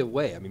kind of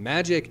way. I mean,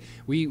 magic.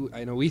 We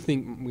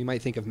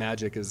might think of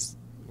magic as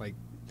like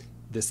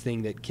this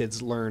thing that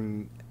kids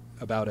learn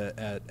about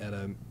at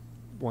a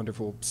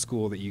wonderful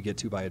school that you get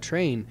to by a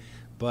train.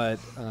 But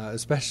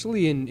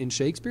especially in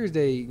Shakespeare's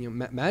day, you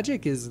know,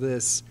 magic is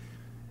this.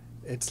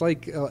 It's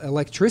like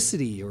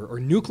electricity or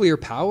nuclear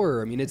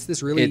power. I mean, it's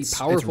this really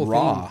powerful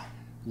it's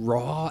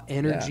raw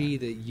energy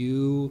that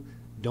you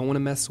don't want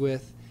to mess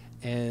with.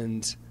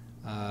 And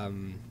I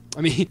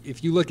mean,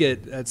 if you look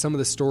at some of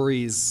the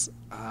stories,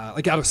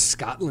 like out of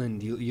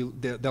Scotland,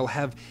 they'll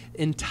have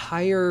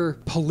entire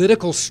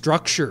political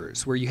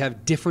structures where you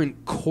have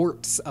different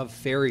courts of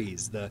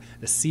fairies, the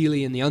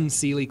Seelie and the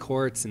Unseelie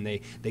courts, and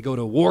they go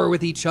to war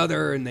with each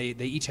other, and they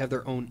each have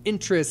their own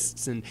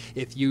interests. And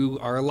if you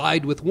are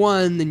allied with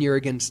one, then you're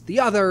against the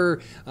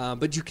other.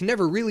 But you can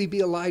never really be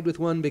allied with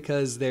one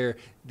because they're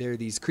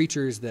these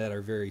creatures that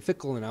are very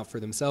fickle and out for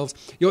themselves.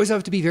 You always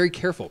have to be very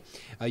careful.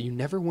 You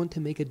never want to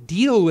make a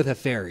deal with a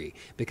fairy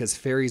because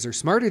fairies are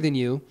smarter than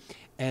you.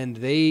 And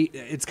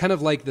it's kind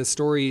of like the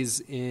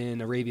stories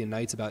in Arabian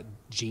Nights about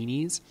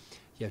genies.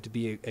 You have to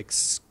be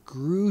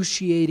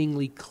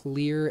excruciatingly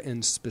clear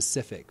and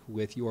specific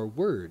with your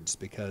words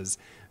because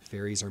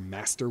fairies are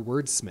master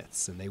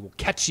wordsmiths, and they will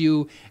catch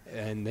you,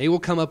 and they will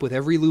come up with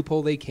every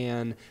loophole they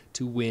can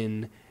to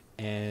win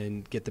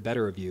and get the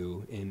better of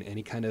you in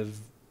any kind of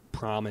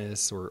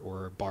promise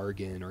or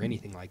bargain or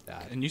anything like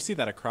that. And you see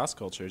that across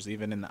cultures,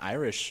 even in the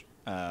Irish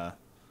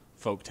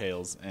folk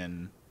tales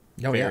and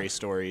fairy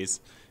stories.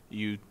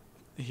 You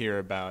hear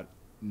about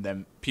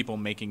people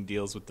making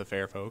deals with the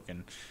fair folk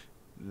and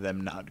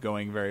them not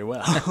going very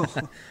well.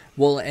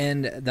 Well,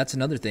 and that's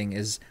another thing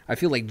is I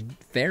feel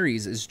like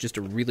fairies is just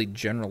a really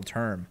general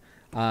term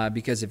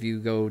because if you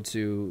go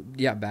to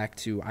back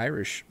to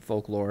Irish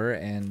folklore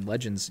and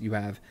legends, you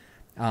have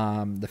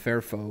the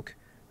fair folk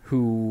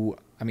who,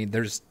 I mean,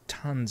 there's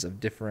tons of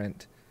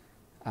different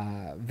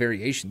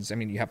variations. I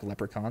mean, you have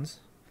leprechauns,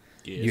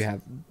 you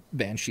have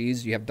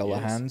banshees, you have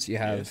dullahans, you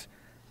have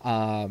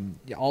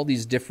all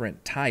these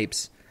different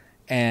types,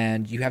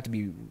 and you have to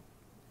be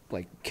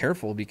like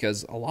careful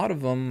because a lot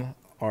of them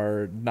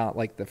are not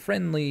like the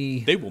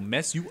friendly. They will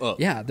mess you up.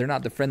 Yeah, they're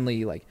not the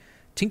friendly like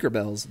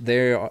Tinkerbells.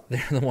 They're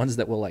the ones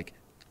that will like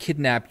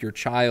kidnap your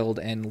child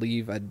and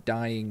leave a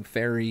dying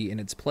fairy in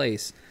its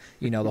place.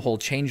 You know, the whole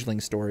changeling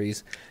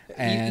stories.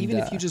 And even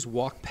if you just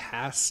walk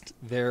past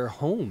their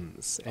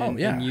homes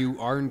and you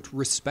aren't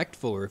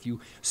respectful, or if you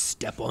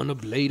step on a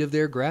blade of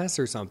their grass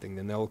or something,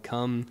 then they'll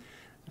come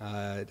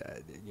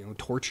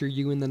torture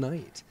you in the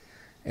night.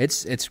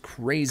 It's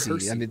crazy.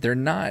 Cursing. I mean, they're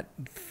not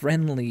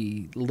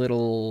friendly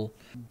little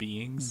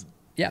beings.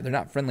 Yeah, they're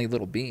not friendly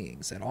little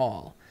beings at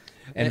all.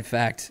 And in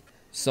fact,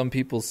 some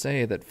people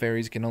say that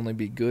fairies can only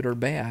be good or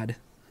bad.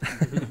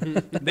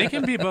 They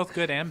can be both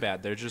good and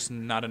bad. There's just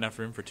not enough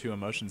room for 2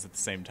 emotions at the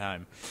same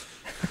time.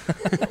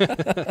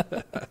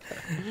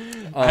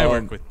 I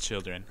work with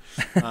children.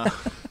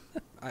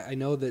 I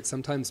know that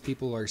sometimes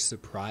people are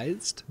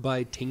surprised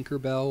by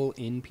Tinkerbell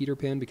in Peter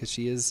Pan because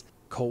she is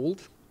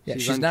cold. Yeah,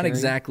 she's not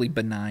exactly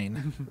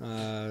benign.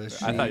 I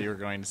thought you were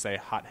going to say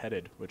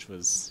hot-headed, which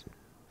was...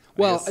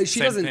 Well,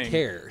 she doesn't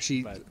care.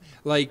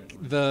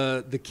 Like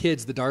the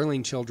kids, the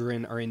darling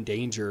children are in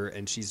danger,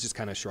 and she's just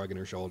kind of shrugging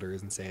her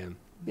shoulders and saying,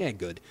 "Yeah,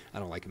 good. I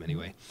don't like him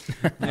anyway."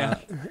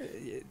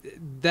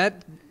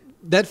 That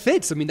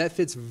fits. I mean, that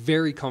fits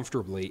very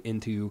comfortably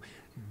into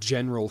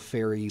general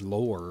fairy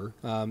lore.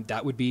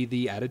 That would be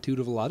the attitude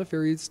of a lot of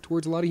fairies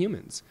towards a lot of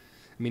humans.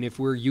 I mean, if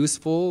we're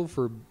useful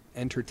for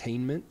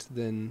entertainment,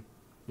 then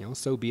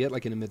so be it.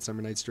 Like in A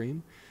Midsummer Night's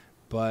Dream,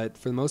 but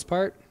for the most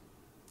part,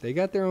 they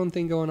got their own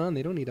thing going on.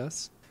 They don't need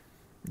us.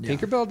 Yeah.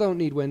 Tinkerbell don't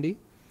need Wendy.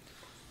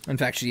 In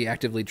fact, she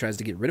actively tries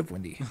to get rid of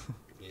Wendy.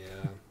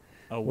 Yeah.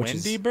 A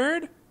Wendy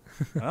bird?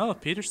 Oh,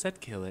 Peter said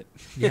kill it.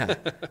 Yeah.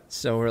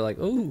 So we're like,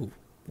 oh,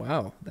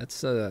 wow,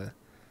 that's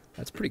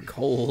pretty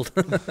cold.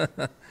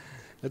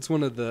 That's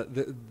one of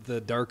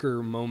the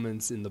darker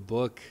moments in the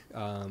book.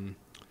 I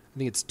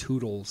think it's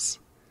Toodles.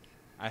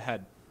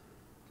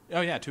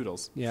 Oh, yeah,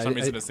 Toodles. Yeah, For some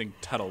reason I was thinking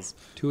Tuttles.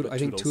 I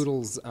think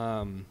Toodles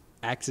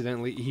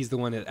he's the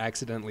one that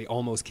accidentally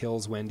almost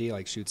kills Wendy,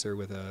 like shoots her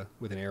with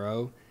an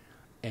arrow,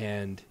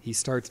 and he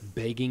starts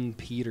begging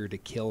Peter to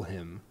kill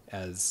him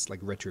as like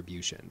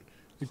retribution.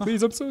 Like,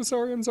 please, I'm so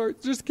sorry,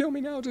 just kill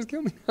me now,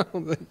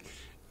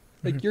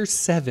 like you're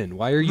 7,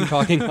 why are you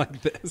talking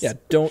like this? Yeah,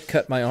 don't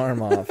cut my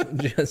arm off,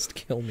 just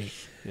kill me.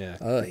 Yeah.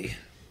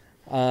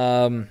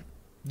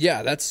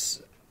 Yeah,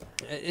 that's...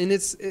 And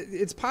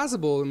it's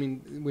possible, I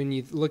mean, when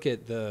you look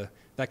at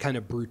that kind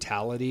of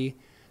brutality,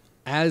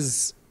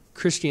 as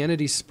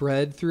Christianity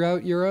spread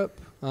throughout Europe,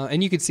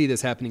 and you could see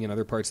this happening in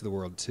other parts of the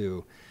world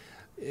too,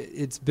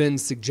 it's been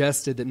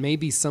suggested that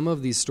maybe some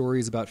of these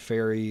stories about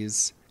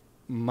fairies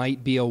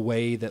might be a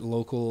way that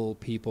local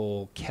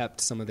people kept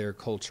some of their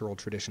cultural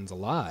traditions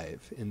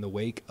alive in the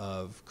wake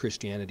of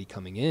Christianity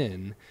coming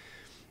in.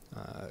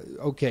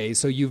 Okay,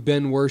 so you've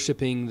been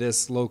worshiping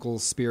this local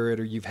spirit,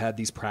 or you've had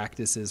these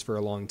practices for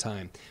a long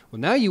time. Well,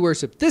 now you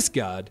worship this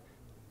god,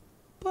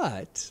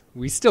 but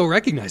we still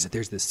recognize that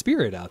there's this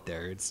spirit out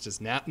there. It's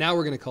just now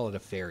we're going to call it a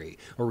fairy,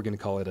 or we're going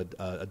to call it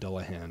a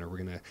Dullahan, or we're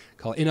going to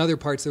call it, in other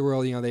parts of the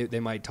world, they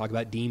might talk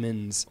about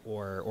demons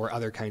or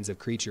other kinds of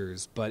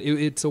creatures, but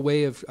it's a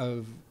way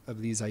of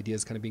these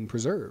ideas kind of being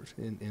preserved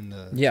in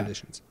the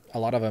traditions. A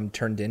lot of them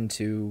turned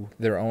into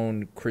their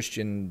own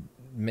Christian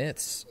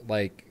myths,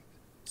 like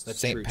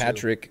St.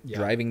 Patrick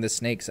driving the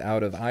snakes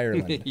out of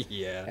Ireland.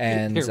 Yeah,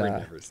 and there were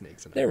never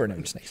snakes in Ireland. There were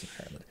never snakes in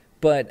Ireland.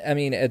 But, I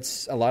mean,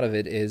 a lot of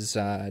it is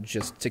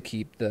just to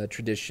keep the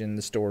tradition,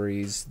 the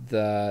stories,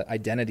 the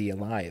identity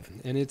alive.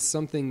 And it's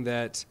something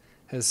that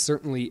has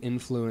certainly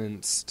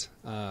influenced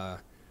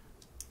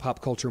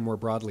pop culture more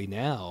broadly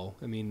now.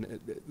 I mean,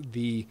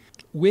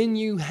 when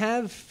you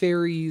have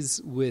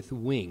fairies with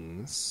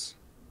wings,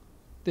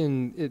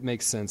 then it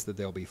makes sense that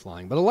they'll be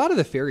flying. But a lot of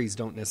the fairies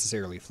don't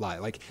necessarily fly.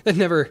 Like,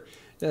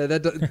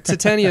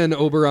 Titania and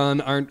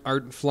Oberon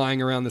aren't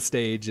flying around the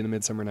stage in A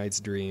Midsummer Night's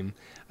Dream.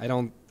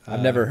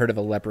 I've never heard of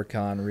a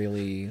leprechaun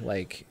really,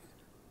 like,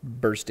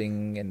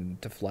 bursting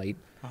into flight.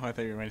 Oh, I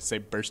thought you were going to say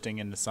bursting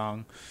into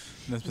song.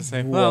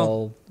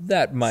 Well,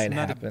 that might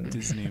happen. Not a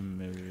Disney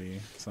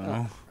movie,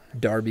 so...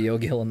 Darby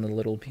O'Gill and the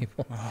Little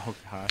People. Oh,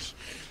 gosh.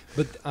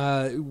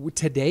 But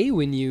today,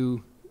 when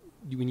you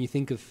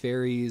think of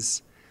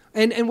fairies...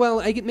 And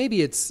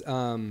maybe it's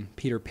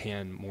Peter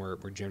Pan more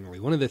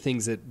generally. One of the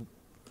things that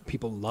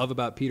people love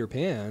about Peter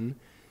Pan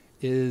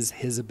is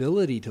his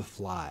ability to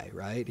fly,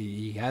 right?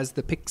 He has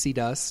the pixie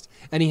dust,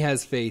 and he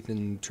has faith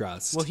and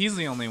trust. Well, he's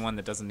the only one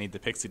that doesn't need the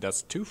pixie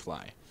dust to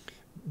fly.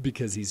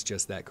 Because he's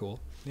just that cool.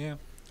 Yeah.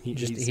 He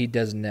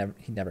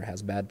never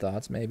has bad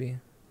thoughts, maybe.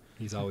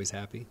 He's always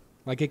happy.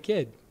 Like a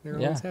kid. They're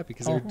always happy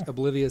because they're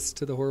oblivious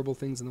to the horrible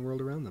things in the world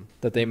around them.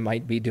 That they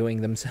might be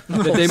doing themselves.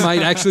 That they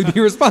might actually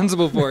be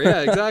responsible for.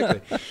 Yeah,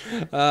 exactly.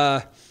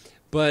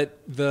 But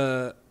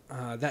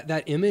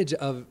that image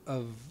of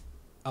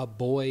a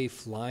boy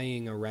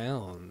flying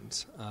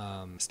around,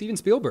 Steven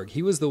Spielberg,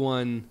 he was the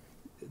one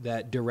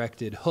that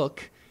directed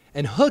Hook.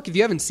 And Hook, if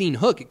you haven't seen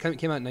Hook, it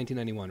came out in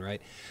 1991,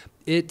 right?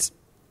 It's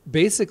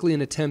basically an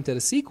attempt at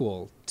a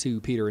sequel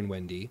to Peter and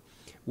Wendy,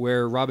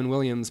 where Robin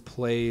Williams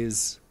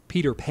plays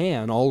Peter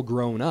Pan, all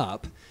grown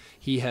up.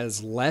 He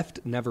has left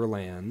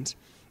Neverland,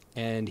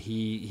 and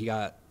he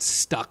got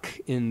stuck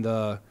in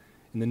the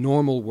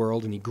normal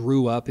world, and he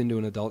grew up into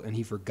an adult, and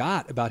he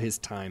forgot about his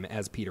time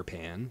as Peter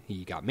Pan.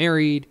 He got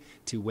married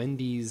to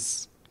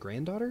Wendy's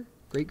granddaughter,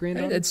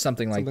 great-granddaughter? It's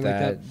something like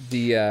that.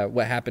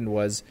 What happened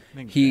was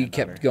he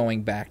kept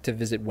going back to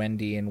visit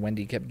Wendy, and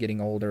Wendy kept getting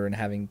older and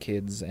having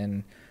kids,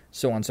 and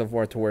so on and so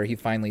forth, to where he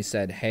finally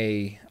said,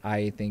 hey,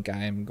 I think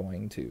I'm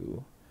going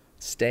to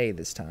stay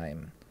this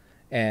time,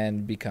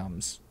 and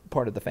becomes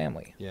part of the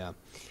family. Yeah.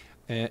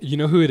 You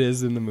know who it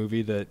is in the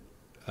movie that...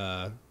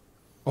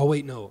 oh,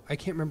 wait, no. I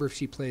can't remember if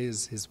she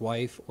plays his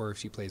wife or if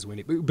she plays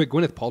Wendy. But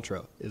Gwyneth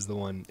Paltrow is the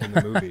one in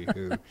the movie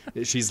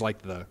who... She's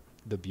like the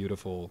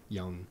beautiful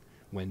young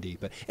Wendy.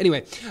 But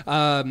anyway,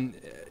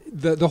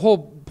 the whole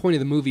point of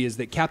the movie is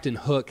that Captain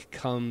Hook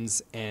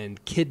comes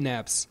and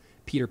kidnaps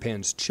Peter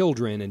Pan's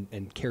children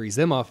and carries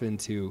them off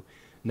into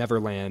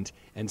Neverland.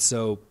 And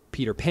so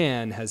Peter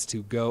Pan has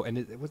to go...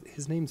 And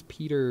his name's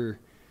Peter...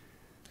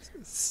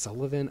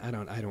 Sullivan? I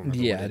don't remember what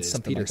it is.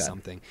 Something Peter like that.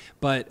 something.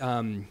 But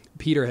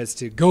Peter has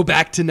to go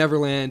back to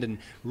Neverland and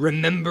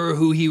remember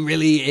who he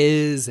really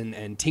is.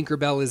 And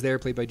Tinkerbell is there,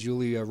 played by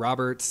Julia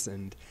Roberts,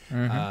 and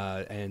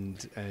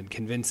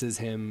convinces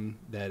him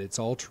that it's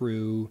all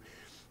true.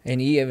 And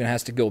he even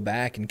has to go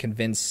back and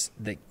convince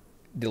the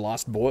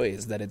Lost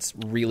Boys that it's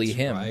really That's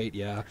him. Right,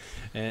 yeah.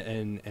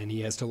 And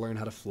he has to learn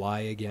how to fly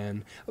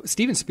again.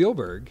 Steven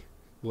Spielberg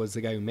was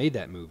the guy who made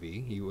that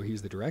movie. He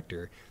was the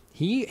director.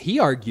 He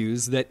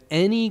argues that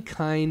any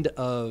kind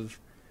of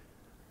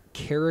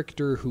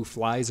character who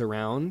flies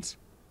around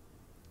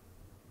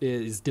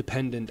is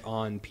dependent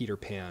on Peter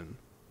Pan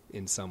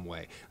in some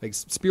way. Like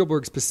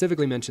Spielberg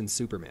specifically mentions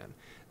Superman,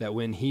 that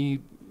when he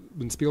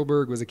when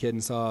Spielberg was a kid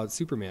and saw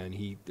Superman,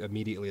 he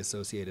immediately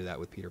associated that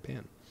with Peter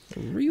Pan.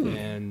 Really?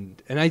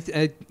 And I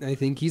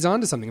think he's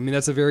onto something. I mean,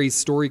 that's a very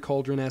Story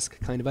Cauldron-esque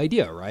kind of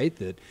idea, right?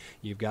 That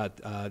you've got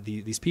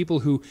these people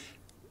who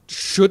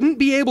shouldn't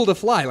be able to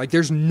fly. Like,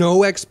 there's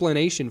no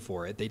explanation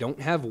for it. They don't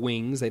have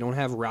wings. They don't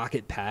have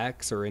rocket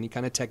packs or any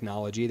kind of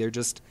technology. They're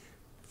just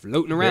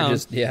floating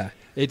around.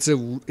 It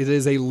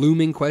is a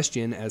looming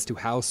question as to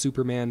how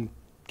Superman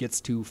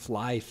gets to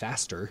fly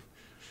faster.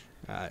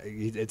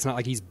 It's not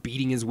like he's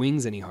beating his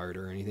wings any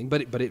harder or anything,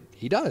 but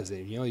he does.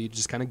 And, you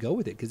just kind of go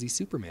with it because he's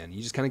Superman.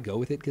 You just kind of go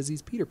with it because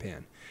he's Peter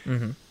Pan.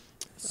 Mm-hmm.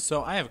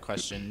 So I have a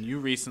question. You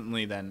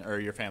recently or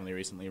your family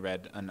recently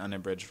read an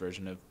unabridged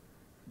version of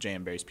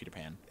J.M. Barrie's Peter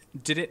Pan.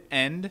 Did it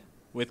end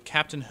with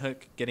Captain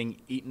Hook getting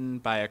eaten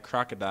by a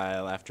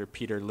crocodile after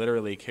Peter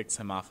literally kicks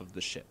him off of the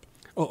ship?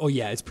 Oh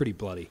yeah, it's pretty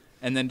bloody.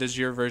 And then does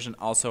your version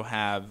also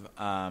have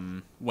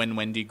when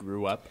Wendy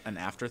grew up an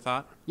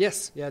afterthought?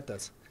 Yes, yeah, it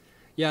does.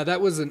 Yeah,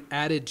 that was an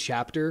added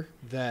chapter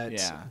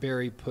that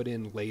Barrie put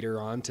in later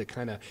on to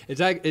kind of...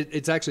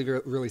 It's actually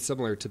really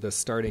similar to the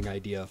starting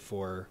idea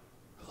for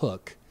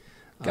Hook.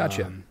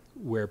 Gotcha.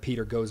 Where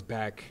Peter goes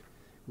back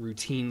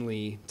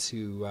routinely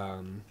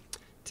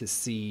to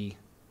see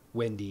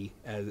Wendy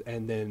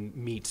and then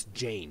meets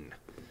Jane.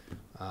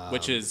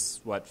 Which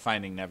is what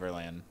Finding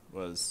Neverland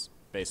was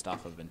based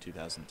off of in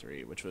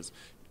 2003, which was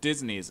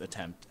Disney's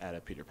attempt at a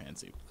Peter Pan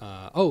sequel.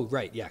 Oh,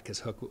 right, yeah, because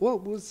Hook... Well,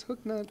 was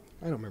Hook not...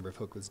 I don't remember if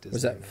Hook was Disney.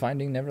 Was that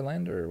Finding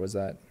Neverland, or was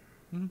that...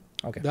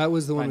 Okay. That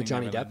was the one with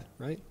Finding Johnny Neverland.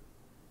 Depp, right?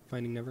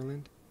 Finding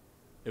Neverland?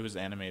 It was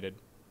animated.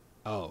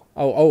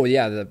 Oh,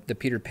 yeah, the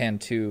Peter Pan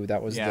 2,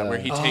 that was where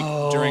he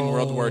during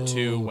World War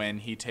II when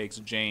he takes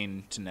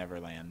Jane to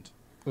Neverland.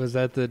 Was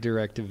that the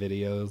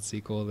direct-to-video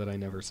sequel that I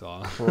never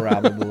saw?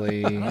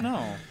 Probably. I don't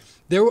know.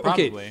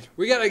 Okay,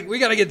 we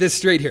gotta get this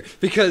straight here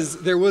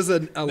because there was a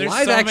live action movie.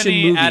 There's so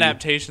many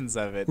adaptations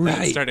of it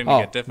that it's starting to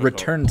get difficult.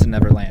 Return to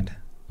Neverland.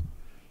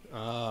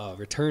 Oh,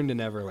 Return to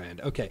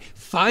Neverland. Okay,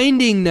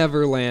 Finding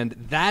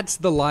Neverland. That's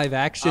the live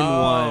action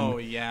one.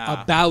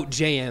 About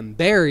J.M.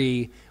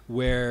 Barrie,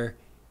 where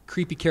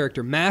creepy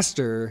character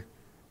Master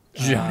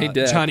Johnny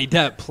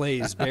Depp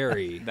plays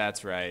Barrie.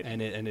 That's right,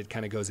 and it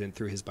kind of goes in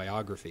through his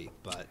biography,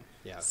 but.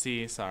 Yeah.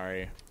 See,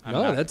 sorry.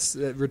 That's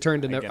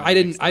Return to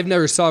Neverland. I've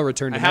never saw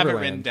Return to Neverland. I have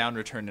it written down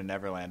Return to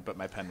Neverland, but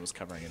my pen was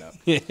covering it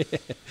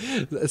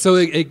up. So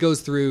it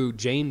goes through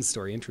Jane's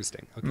story.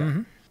 Interesting. Okay.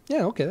 Mm-hmm.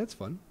 Yeah. Okay, that's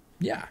fun.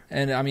 Yeah,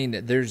 and I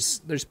mean, there's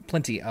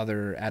plenty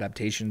other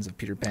adaptations of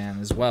Peter Pan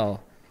as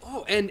well.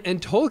 Oh, and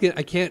Tolkien,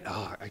 I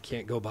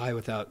can't go by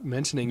without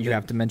mentioning. You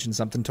have to mention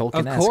something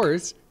Tolkien-esque. Of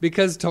course,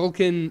 because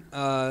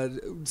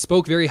Tolkien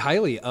spoke very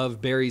highly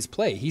of Barrie's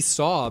play. He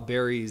saw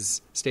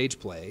Barrie's stage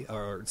play,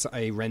 or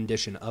a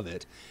rendition of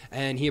it,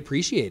 and he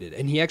appreciated it.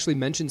 And he actually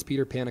mentions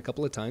Peter Pan a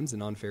couple of times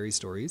in On Fairy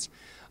Stories.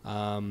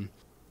 And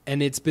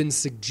it's been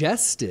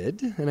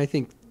suggested, and I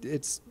think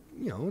it's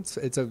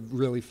a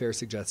really fair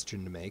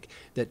suggestion to make,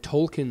 that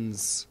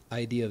Tolkien's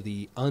idea of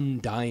the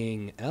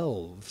undying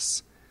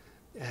elves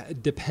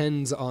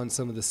depends on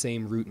some of the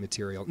same root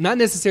material. Not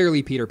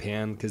necessarily Peter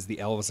Pan, because the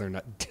elves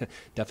are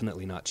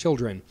definitely not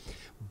children,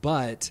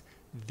 but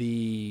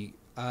the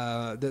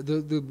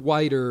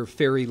wider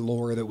fairy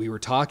lore that we were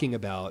talking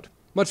about,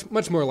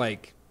 much more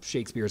like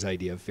Shakespeare's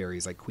idea of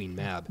fairies, like Queen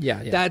Mab.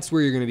 Yeah. That's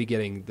where you're going to be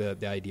getting the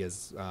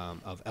ideas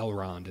of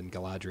Elrond and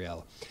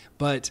Galadriel.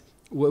 But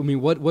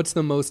what's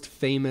the most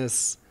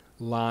famous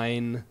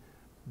line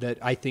that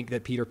I think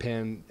that Peter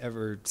Pan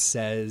ever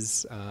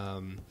says?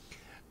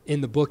 In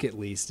the book, at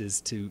least,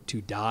 is to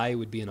die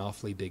would be an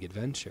awfully big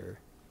adventure.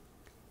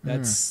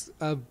 That's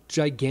a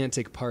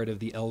gigantic part of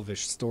the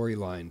elvish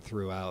storyline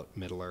throughout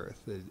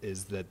Middle-earth,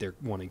 is that they're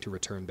wanting to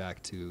return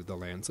back to the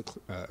lands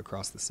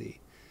across the sea,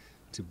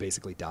 to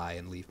basically die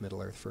and leave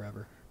Middle-earth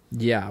forever.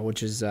 Yeah,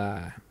 which is,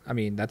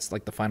 that's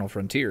like the final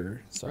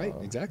frontier. So, right,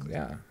 exactly.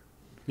 Yeah.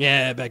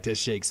 Yeah, back to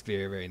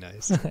Shakespeare. Very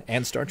nice.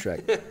 And Star Trek.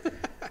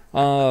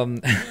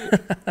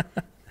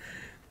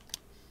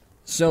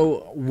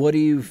 So, what do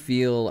you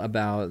feel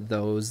about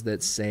those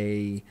that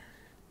say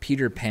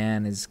Peter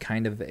Pan is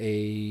kind of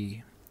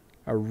a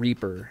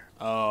reaper?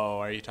 Oh,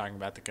 are you talking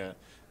about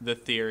the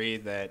theory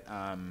that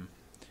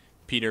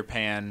Peter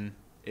Pan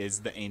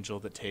is the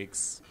angel that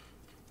takes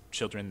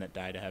children that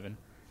die to heaven?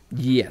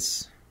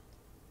 Yes.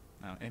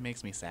 No, it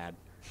makes me sad.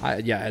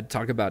 I'd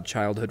talk about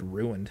childhood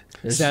ruined.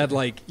 Sad,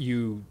 like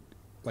you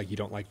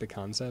don't like the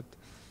concept.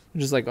 I'm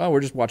just like,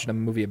 we're just watching a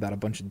movie about a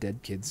bunch of dead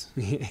kids.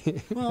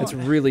 It's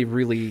really,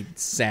 really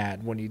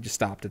sad when you just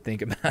stop to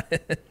think about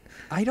it.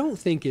 I don't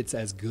think it's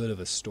as good of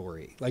a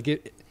story.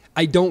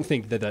 I don't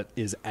think that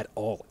is at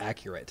all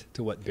accurate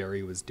to what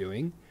Barrie was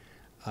doing.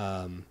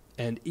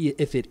 And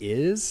if it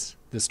is,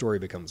 the story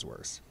becomes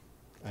worse.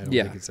 I don't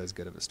think it's as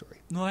good of a story.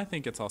 No, I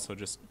think it's also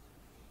just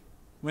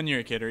when you're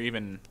a kid, or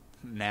even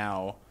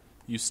now,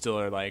 you still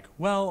are like,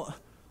 well,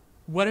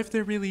 what if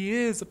there really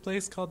is a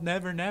place called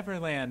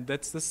Neverland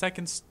that's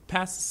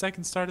past the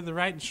second start of the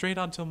rite and straight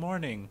on till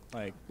morning?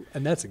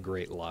 And that's a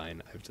great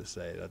line, I have to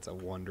say. That's a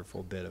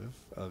wonderful bit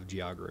of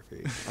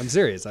geography. I'm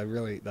serious.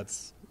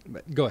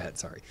 But go ahead,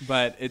 sorry.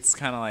 But it's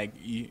kind of like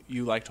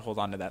you like to hold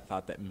on to that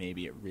thought that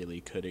maybe it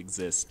really could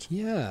exist.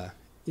 Yeah.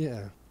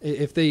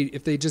 If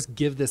they just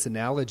give this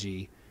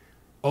analogy,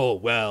 oh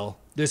well,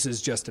 this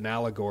is just an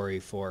allegory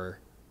for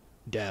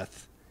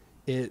death,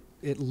 it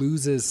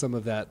loses some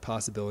of that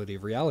possibility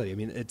of reality. I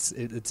mean, it's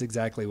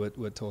exactly what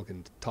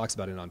Tolkien talks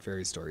about in On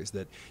Fairy Stories,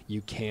 that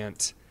you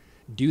can't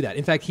do that.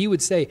 In fact, he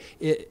would say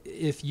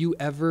if you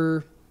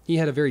ever, he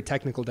had a very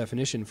technical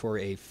definition for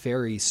a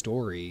fairy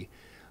story,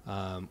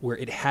 where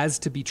it has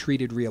to be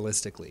treated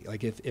realistically.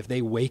 Like if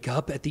they wake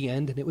up at the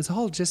end and it was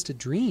all just a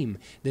dream,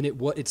 then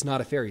it's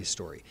not a fairy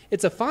story.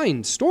 It's a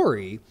fine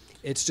story.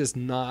 It's just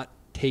not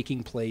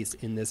taking place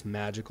in this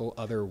magical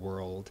other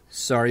world.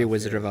 Sorry,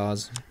 Wizard of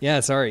Oz.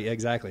 Yeah, sorry,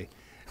 exactly.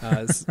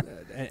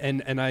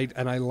 And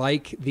I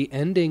like the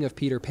ending of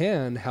Peter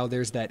Pan, how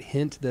there's that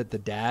hint that the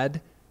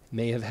dad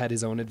may have had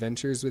his own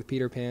adventures with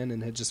Peter Pan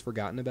and had just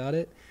forgotten about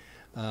it.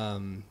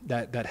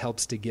 That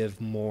helps to give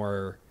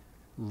more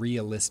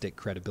realistic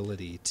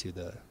credibility to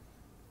the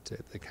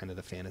kind of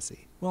the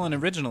fantasy. Well, and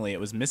originally it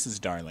was Mrs.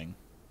 Darling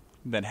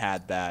that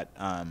had that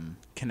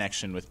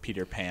connection with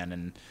Peter Pan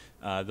and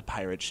the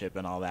pirate ship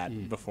and all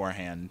that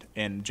beforehand.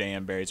 In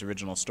J.M. Barrie's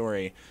original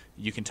story,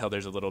 you can tell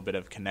there's a little bit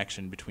of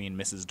connection between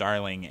Mrs.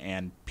 Darling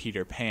and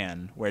Peter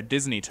Pan, where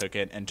Disney took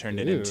it and turned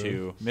it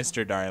into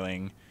Mr.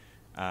 Darling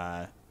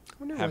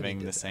having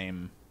the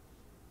same...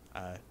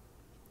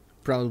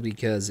 Probably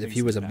because if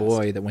he was a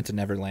boy that went to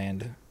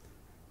Neverland,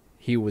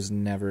 he was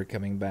never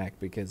coming back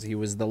because he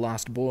was the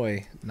lost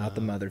boy, not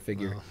the mother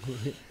figure.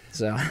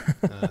 So,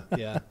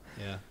 yeah,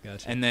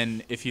 gotcha. And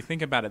then if you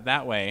think about it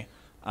that way,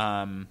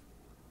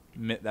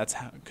 that's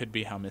could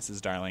be how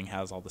Mrs. Darling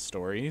has all the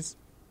stories,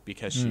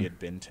 because she had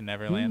been to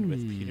Neverland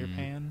with Peter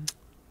Pan,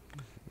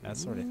 that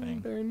sort of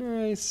thing. Very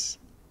nice.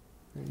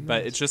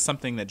 But it's just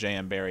something that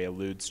J.M. Barrie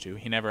alludes to.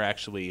 He never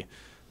actually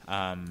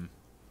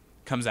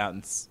comes out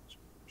and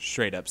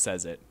straight up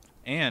says it.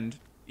 And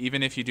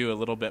even if you do a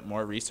little bit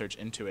more research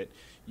into it,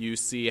 you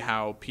see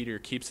how Peter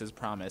keeps his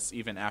promise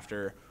even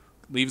after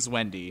leaves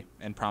Wendy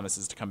and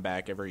promises to come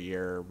back every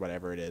year or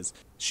whatever it is.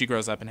 She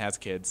grows up and has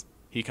kids.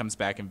 He comes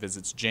back and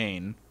visits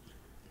Jane.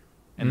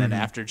 And then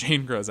after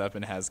Jane grows up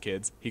and has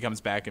kids, he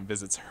comes back and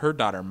visits her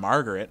daughter,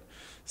 Margaret.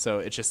 So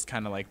it's just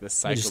kind of like this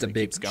cycle just a that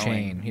big keeps going.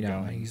 chain, you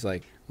know. He's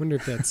like, wonder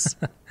if that's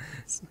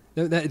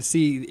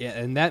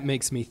and that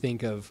makes me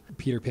think of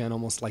Peter Pan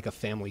almost like a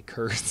family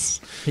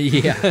curse.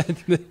 Yeah,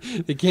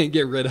 they can't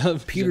get rid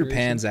of. Peter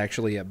Pan's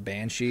actually a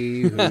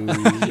banshee who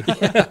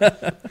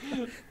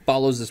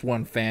follows this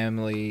one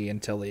family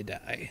until they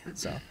die.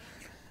 So,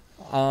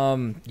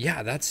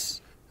 yeah,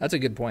 that's a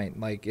good point.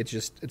 Like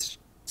it's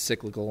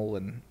cyclical,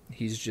 and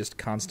he's just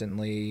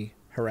constantly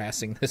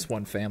harassing this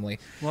one family.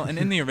 Well, and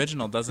in the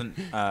original, don't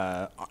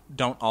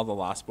all the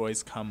Lost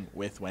Boys come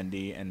with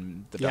Wendy,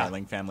 and the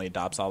Darling family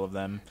adopts all of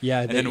them?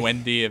 Yeah, and then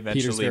Wendy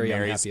eventually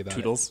marries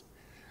Toodles.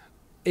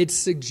 It's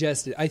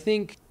suggested. I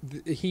think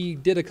he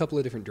did a couple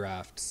of different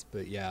drafts,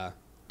 but yeah,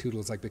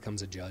 Toodles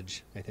becomes a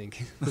judge, I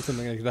think, or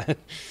something like that.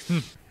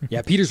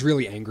 Yeah, Peter's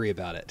really angry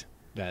about it,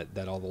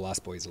 that all the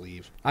Lost Boys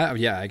leave.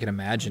 I can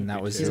imagine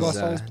that was he's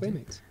lost all his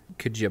playmates.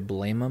 Could you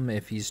blame him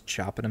if he's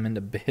chopping them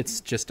into bits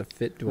just to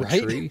fit to a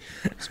tree?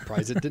 I'm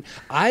surprised it didn't.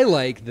 I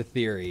like the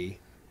theory,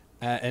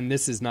 and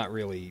this is not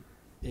really,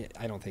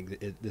 I don't think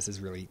that this is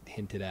really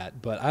hinted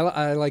at, but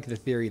I like the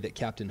theory that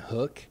Captain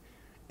Hook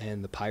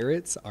and the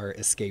pirates are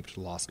escaped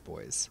Lost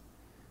Boys.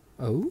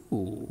 Oh.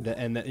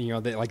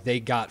 They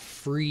got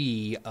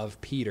free of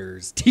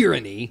Peter's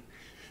tyranny.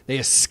 They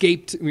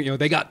escaped,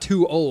 they got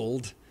too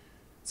old,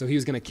 so he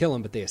was going to kill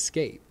them, but they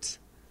escaped.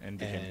 And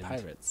became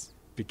pirates.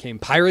 Became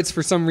pirates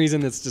for some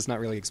reason that's just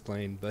not really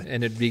explained.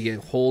 And it'd be a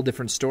whole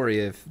different story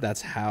if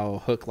that's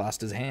how Hook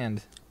lost his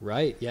hand.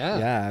 Right, yeah.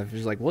 Yeah, it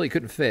was like, well, he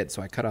couldn't fit,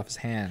 so I cut off his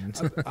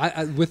hand.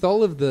 With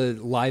all of the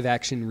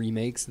live-action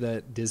remakes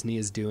that Disney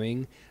is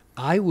doing,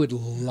 I would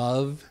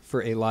love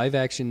for a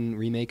live-action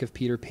remake of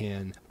Peter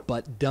Pan,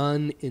 but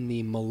done in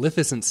the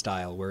Maleficent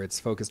style, where it's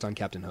focused on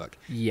Captain Hook.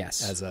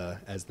 Yes, as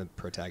the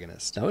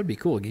protagonist. That would be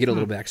cool. You get a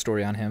little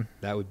backstory on him.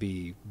 That would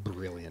be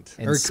brilliant.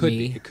 And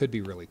it could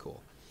be really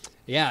cool.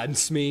 Yeah, and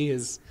Smee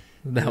is...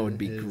 That would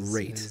be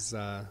great. His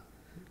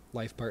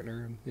life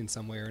partner in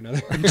some way or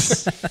another.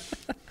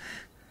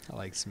 I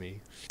like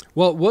Smee.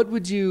 Well, what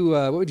would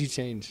you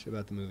change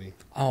about the movie?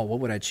 Oh, what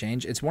would I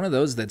change? It's one of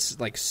those that's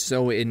like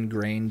so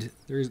ingrained.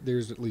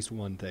 There's at least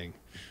one thing.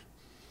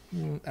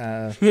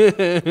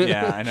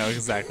 Yeah, I know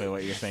exactly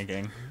what you're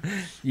thinking.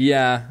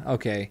 Yeah,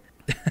 okay.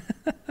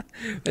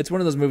 It's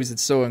one of those movies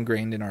that's so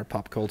ingrained in our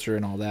pop culture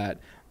and all that.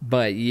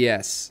 But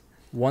yes,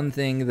 one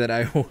thing that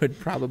I would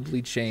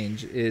probably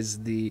change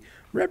is the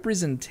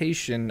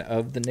representation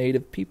of the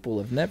native people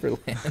of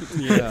Neverland.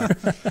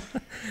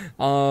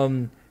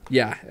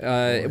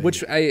 Yeah.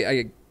 Which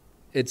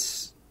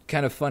it's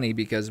kind of funny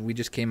because we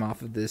just came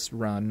off of this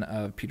run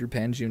of Peter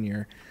Pan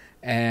Jr.,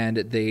 and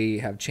they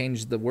have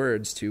changed the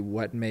words to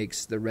what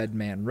makes the red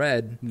man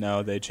red.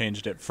 No, they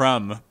changed it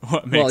from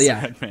what makes the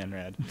red man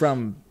red.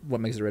 From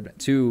what makes the red man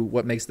to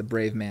what makes the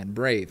brave man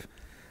brave.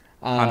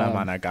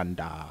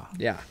 Hanamanaganda.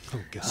 Yeah.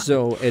 Oh God.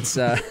 So it's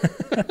kind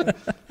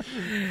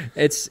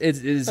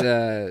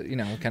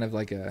of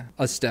like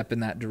a step in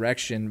that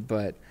direction,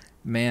 but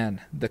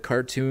man, the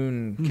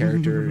cartoon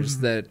characters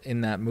that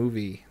in that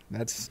movie,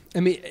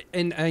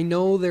 and I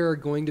know there are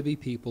going to be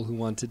people who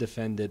want to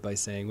defend it by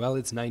saying, well,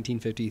 it's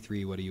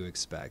 1953, what do you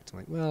expect? I'm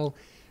like, well,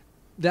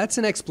 that's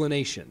an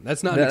explanation.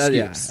 That's not an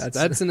excuse.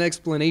 That's an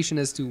explanation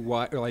as to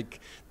why, like,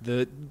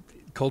 the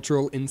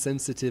cultural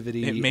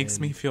insensitivity. It makes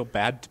me feel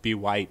bad to be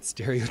white.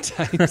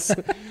 Stereotypes.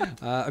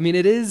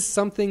 It is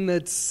something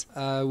that's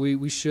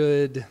we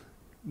should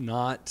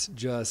not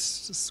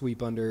just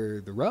sweep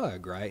under the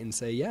rug, right? And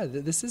say, yeah,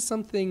 this is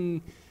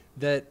something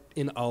that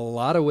in a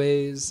lot of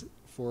ways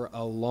for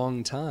a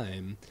long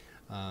time,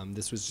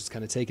 this was just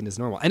kind of taken as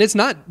normal. And it's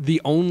not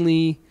the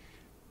only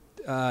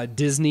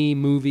Disney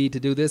movie to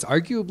do this.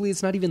 Arguably,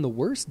 it's not even the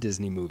worst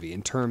Disney movie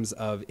in terms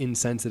of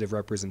insensitive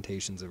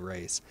representations of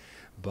race.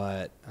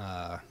 But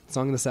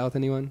Song of the South,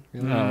 anyone?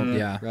 Really? Oh,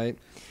 yeah. Right?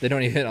 They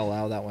don't even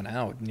allow that one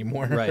out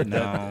anymore. Right,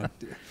 no.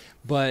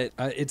 But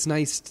it's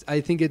nice.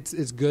 I think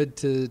it's good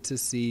to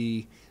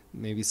see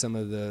maybe some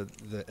of the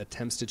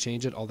attempts to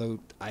change it, although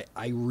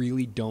I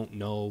really don't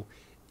know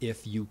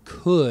if you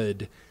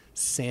could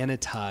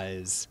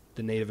sanitize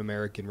the Native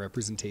American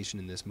representation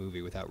in this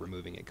movie without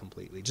removing it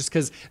completely. Just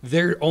because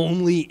they're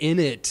only in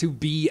it to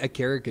be a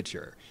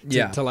caricature.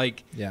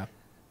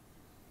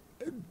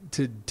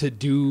 To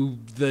do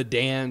the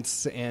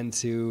dance and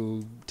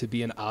to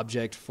be an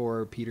object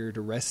for Peter to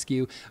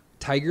rescue.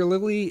 Tiger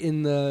Lily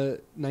in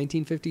the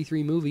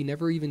 1953 movie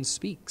never even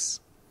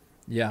speaks.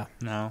 Yeah.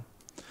 No.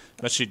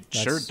 But she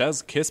sure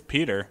does kiss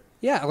Peter.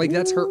 Yeah, like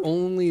that's her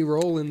only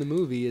role in the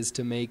movie is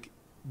to make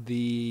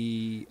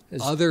the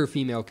other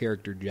female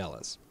character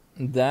jealous.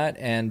 That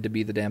and to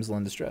be the damsel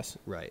in distress.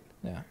 Right.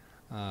 Yeah.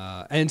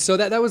 And so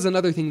that was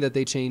another thing that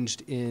they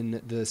changed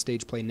in the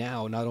stage play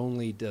now. Not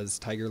only does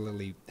Tiger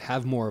Lily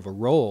have more of a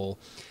role,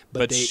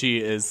 but she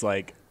is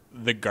like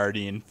the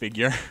guardian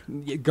figure.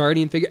 And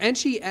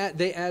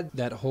they add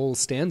that whole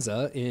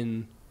stanza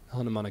in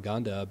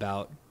Hanamanaganda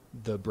about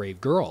the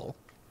brave girl.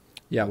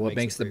 Yeah, what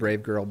makes the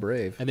brave girl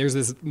brave. And there's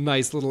this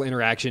nice little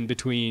interaction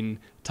between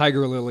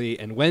Tiger Lily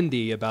and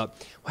Wendy about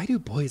why do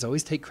boys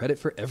always take credit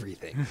for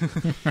everything?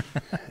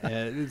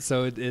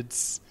 So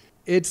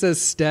it's a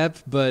step,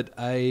 but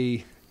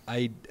I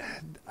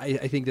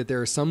think that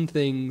there are some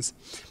things,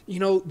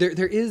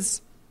 there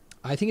is,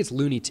 I think it's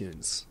Looney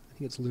Tunes.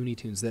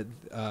 That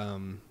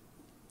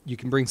you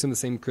can bring some of the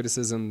same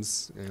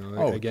criticisms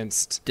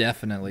against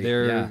definitely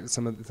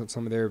some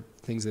of their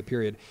things of the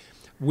period.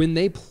 When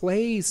they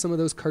play some of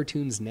those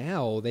cartoons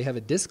now, they have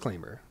a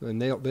disclaimer, and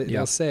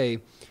they'll say,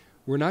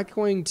 we're not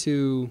going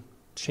to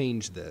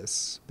change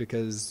this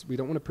because we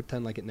don't want to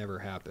pretend like it never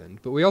happened,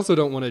 but we also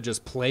don't want to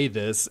just play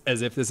this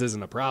as if this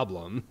isn't a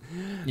problem.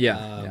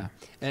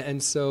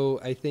 And so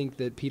I think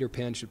that Peter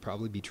Pan should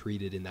probably be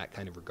treated in that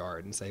kind of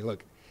regard and say,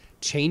 look,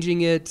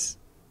 changing it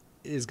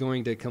is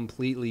going to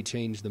completely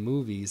change the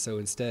movie, so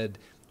instead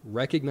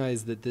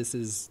recognize that this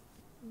is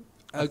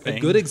a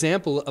good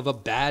example of a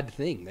bad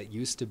thing that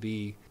used to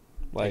be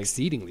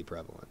exceedingly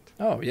prevalent.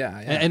 Oh, yeah.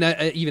 And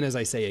even as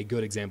I say a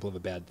good example of a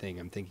bad thing,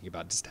 I'm thinking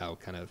about just how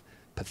kind of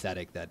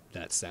pathetic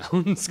that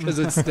sounds, because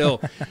it's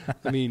still,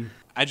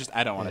 I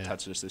don't want to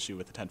touch this issue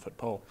with a 10-foot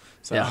pole.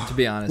 So. Yeah, to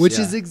be honest. Which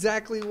is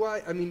exactly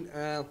why, I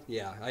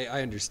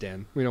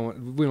understand. We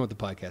don't want the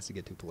podcast to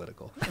get too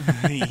political.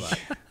 But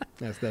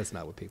that's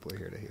not what people are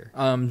here to hear.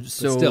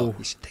 So but still,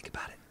 you should think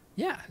about it.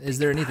 Yeah. Is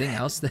there anything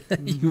else that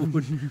you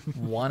would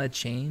want to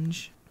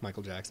change?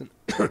 Michael Jackson.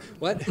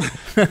 What?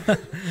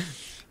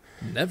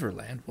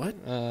 Neverland. What?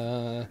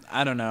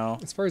 I don't know.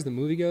 As far as the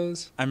movie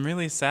goes, I'm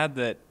really sad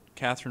that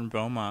Catherine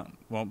Beaumont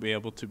won't be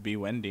able to be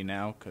Wendy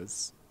now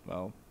because,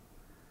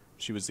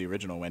 she was the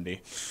original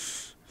Wendy.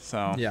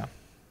 So yeah,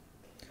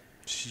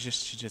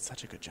 she did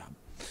such a good job.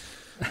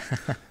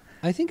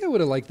 I think I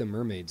would have liked the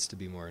mermaids to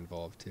be more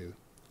involved too.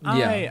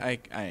 Yeah,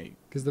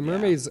 because the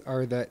mermaids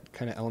are that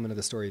kind of element of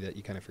the story that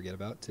you kind of forget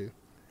about too.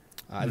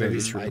 At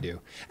least I do.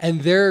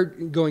 And they're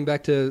going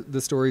back to the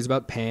stories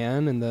about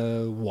Pan and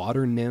the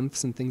water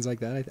nymphs and things like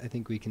that. I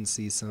think we can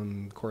see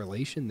some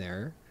correlation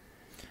there.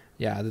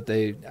 Yeah, that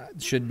they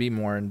should be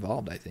more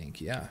involved, I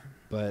think, yeah.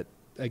 But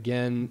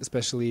again,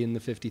 especially in the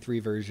 53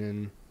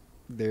 version,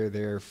 they're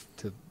there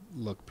to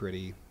look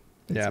pretty.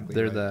 Yeah,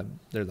 they're the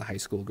high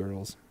school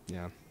girls.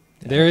 Yeah.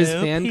 There is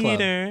fan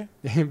Peter.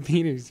 club.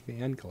 Peter's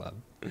fan club.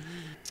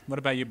 What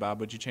about you, Bob?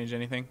 Would you change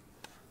anything?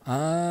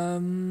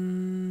 That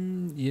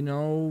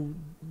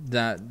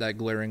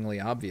glaringly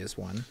obvious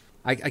one.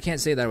 I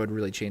can't say that I would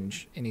really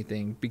change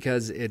anything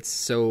because it's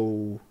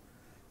so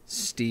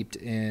steeped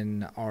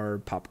in our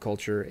pop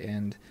culture,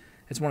 and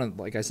it's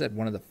like I said,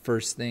 one of the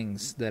first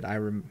things that I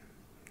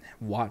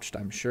watched,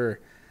 I'm sure,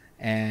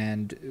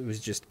 and it was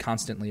just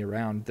constantly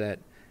around. That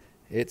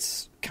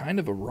it's kind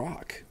of a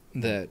rock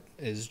that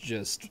is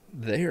just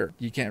there.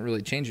 You can't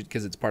really change it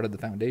because it's part of the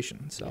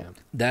foundation. So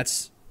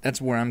that's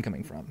where I'm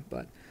coming from.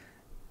 But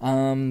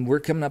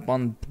we're coming up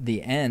on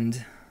the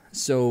end.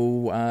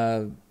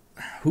 So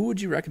who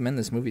would you recommend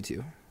this movie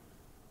to?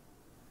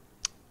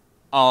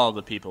 All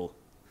the people.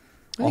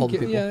 All the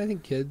people? Yeah, I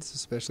think kids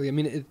especially. I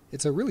mean,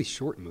 it's a really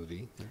short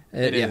movie.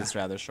 It is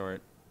rather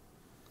short.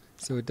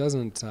 So it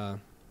doesn't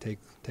take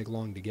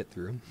long to get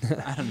through.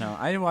 I don't know.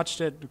 I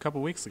watched it a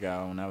couple weeks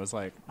ago, and I was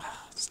like,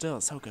 still,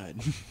 it's so good.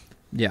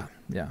 Yeah.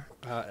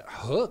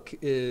 Hook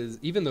is,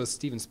 even though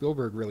Steven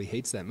Spielberg really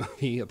hates that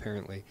movie,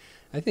 apparently,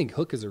 I think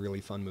Hook is a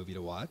really fun movie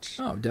to watch.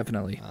 Oh,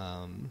 definitely.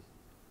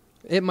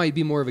 It might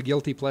be more of a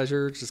guilty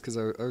pleasure just because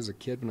I was a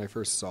kid when I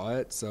first saw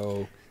it,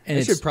 so and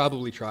I should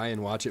probably try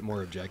and watch it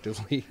more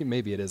objectively.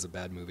 Maybe it is a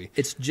bad movie.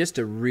 It's just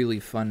a really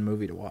fun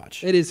movie to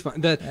watch. It is fun.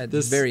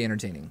 It's very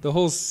entertaining. The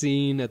whole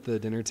scene at the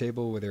dinner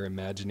table where they're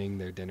imagining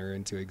their dinner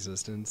into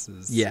existence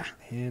is... Yeah.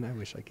 Man, I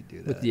wish I could do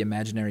that. With the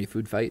imaginary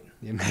food fight.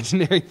 The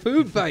imaginary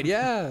food fight,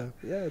 yeah.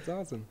 Yeah, it's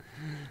awesome.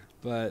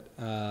 But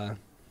I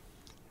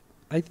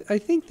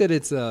think that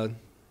it's a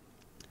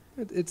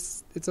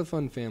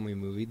fun family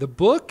movie. The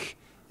book...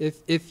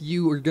 If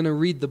you are going to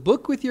read the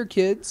book with your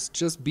kids,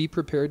 just be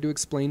prepared to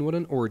explain what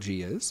an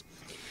orgy is,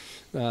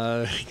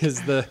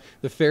 because the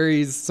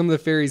fairies, some of the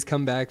fairies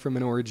come back from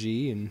an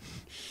orgy, and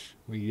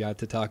we got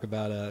to talk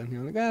about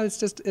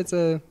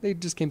they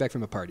just came back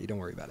from a party. Don't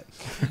worry about it.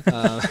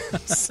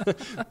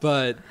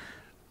 But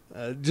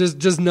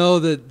just know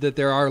that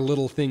there are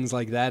little things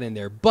like that in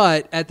there.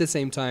 But at the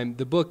same time,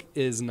 the book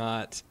is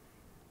not.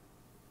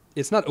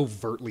 It's not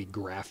overtly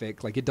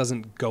graphic. Like, it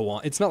doesn't go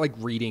on. It's not like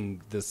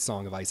reading the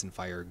Song of Ice and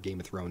Fire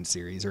Game of Thrones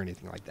series or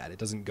anything like that. It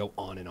doesn't go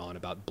on and on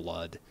about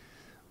blood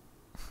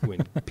when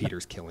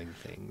Peter's killing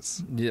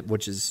things. Yeah,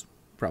 which is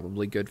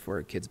probably good for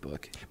a kid's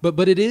book.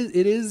 But it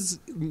is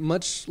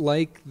much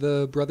like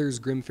the Brothers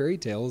Grimm fairy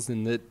tales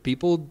in that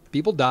people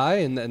die,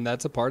 and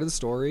that's a part of the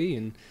story.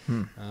 And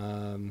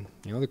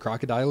the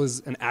crocodile is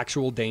an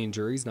actual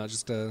danger. He's not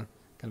just a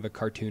kind of a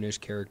cartoonish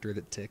character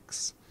that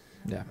ticks.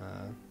 Yeah.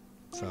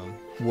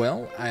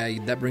 Well,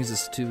 that brings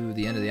us to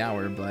the end of the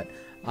hour, but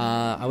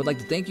I would like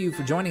to thank you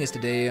for joining us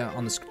today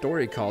on the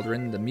Story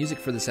Cauldron. The music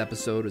for this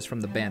episode is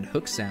from the band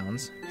Hook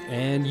Sounds.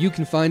 And you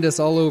can find us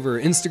all over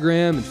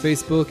Instagram and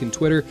Facebook and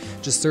Twitter.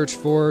 Just search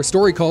for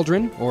Story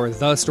Cauldron or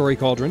The Story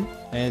Cauldron,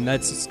 and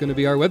that's going to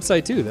be our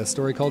website too,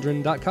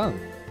 thestorycauldron.com.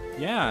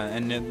 Yeah,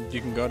 and you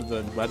can go to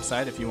the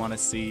website if you want to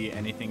see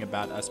anything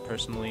about us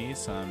personally,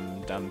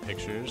 some dumb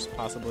pictures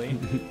possibly.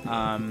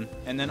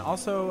 And then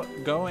also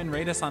go and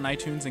rate us on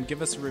iTunes and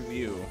give us a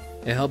review.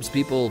 It helps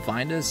people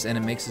find us, and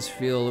it makes us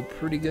feel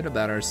pretty good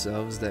about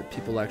ourselves that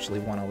people actually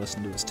want to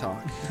listen to us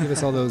talk. Give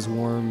us all those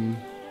warm,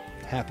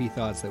 happy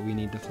thoughts that we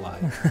need to fly.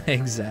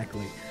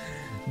 Exactly.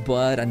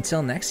 But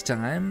until next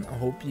time, I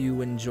hope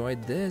you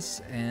enjoyed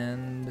this,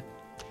 and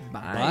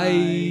bye.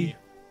 Bye.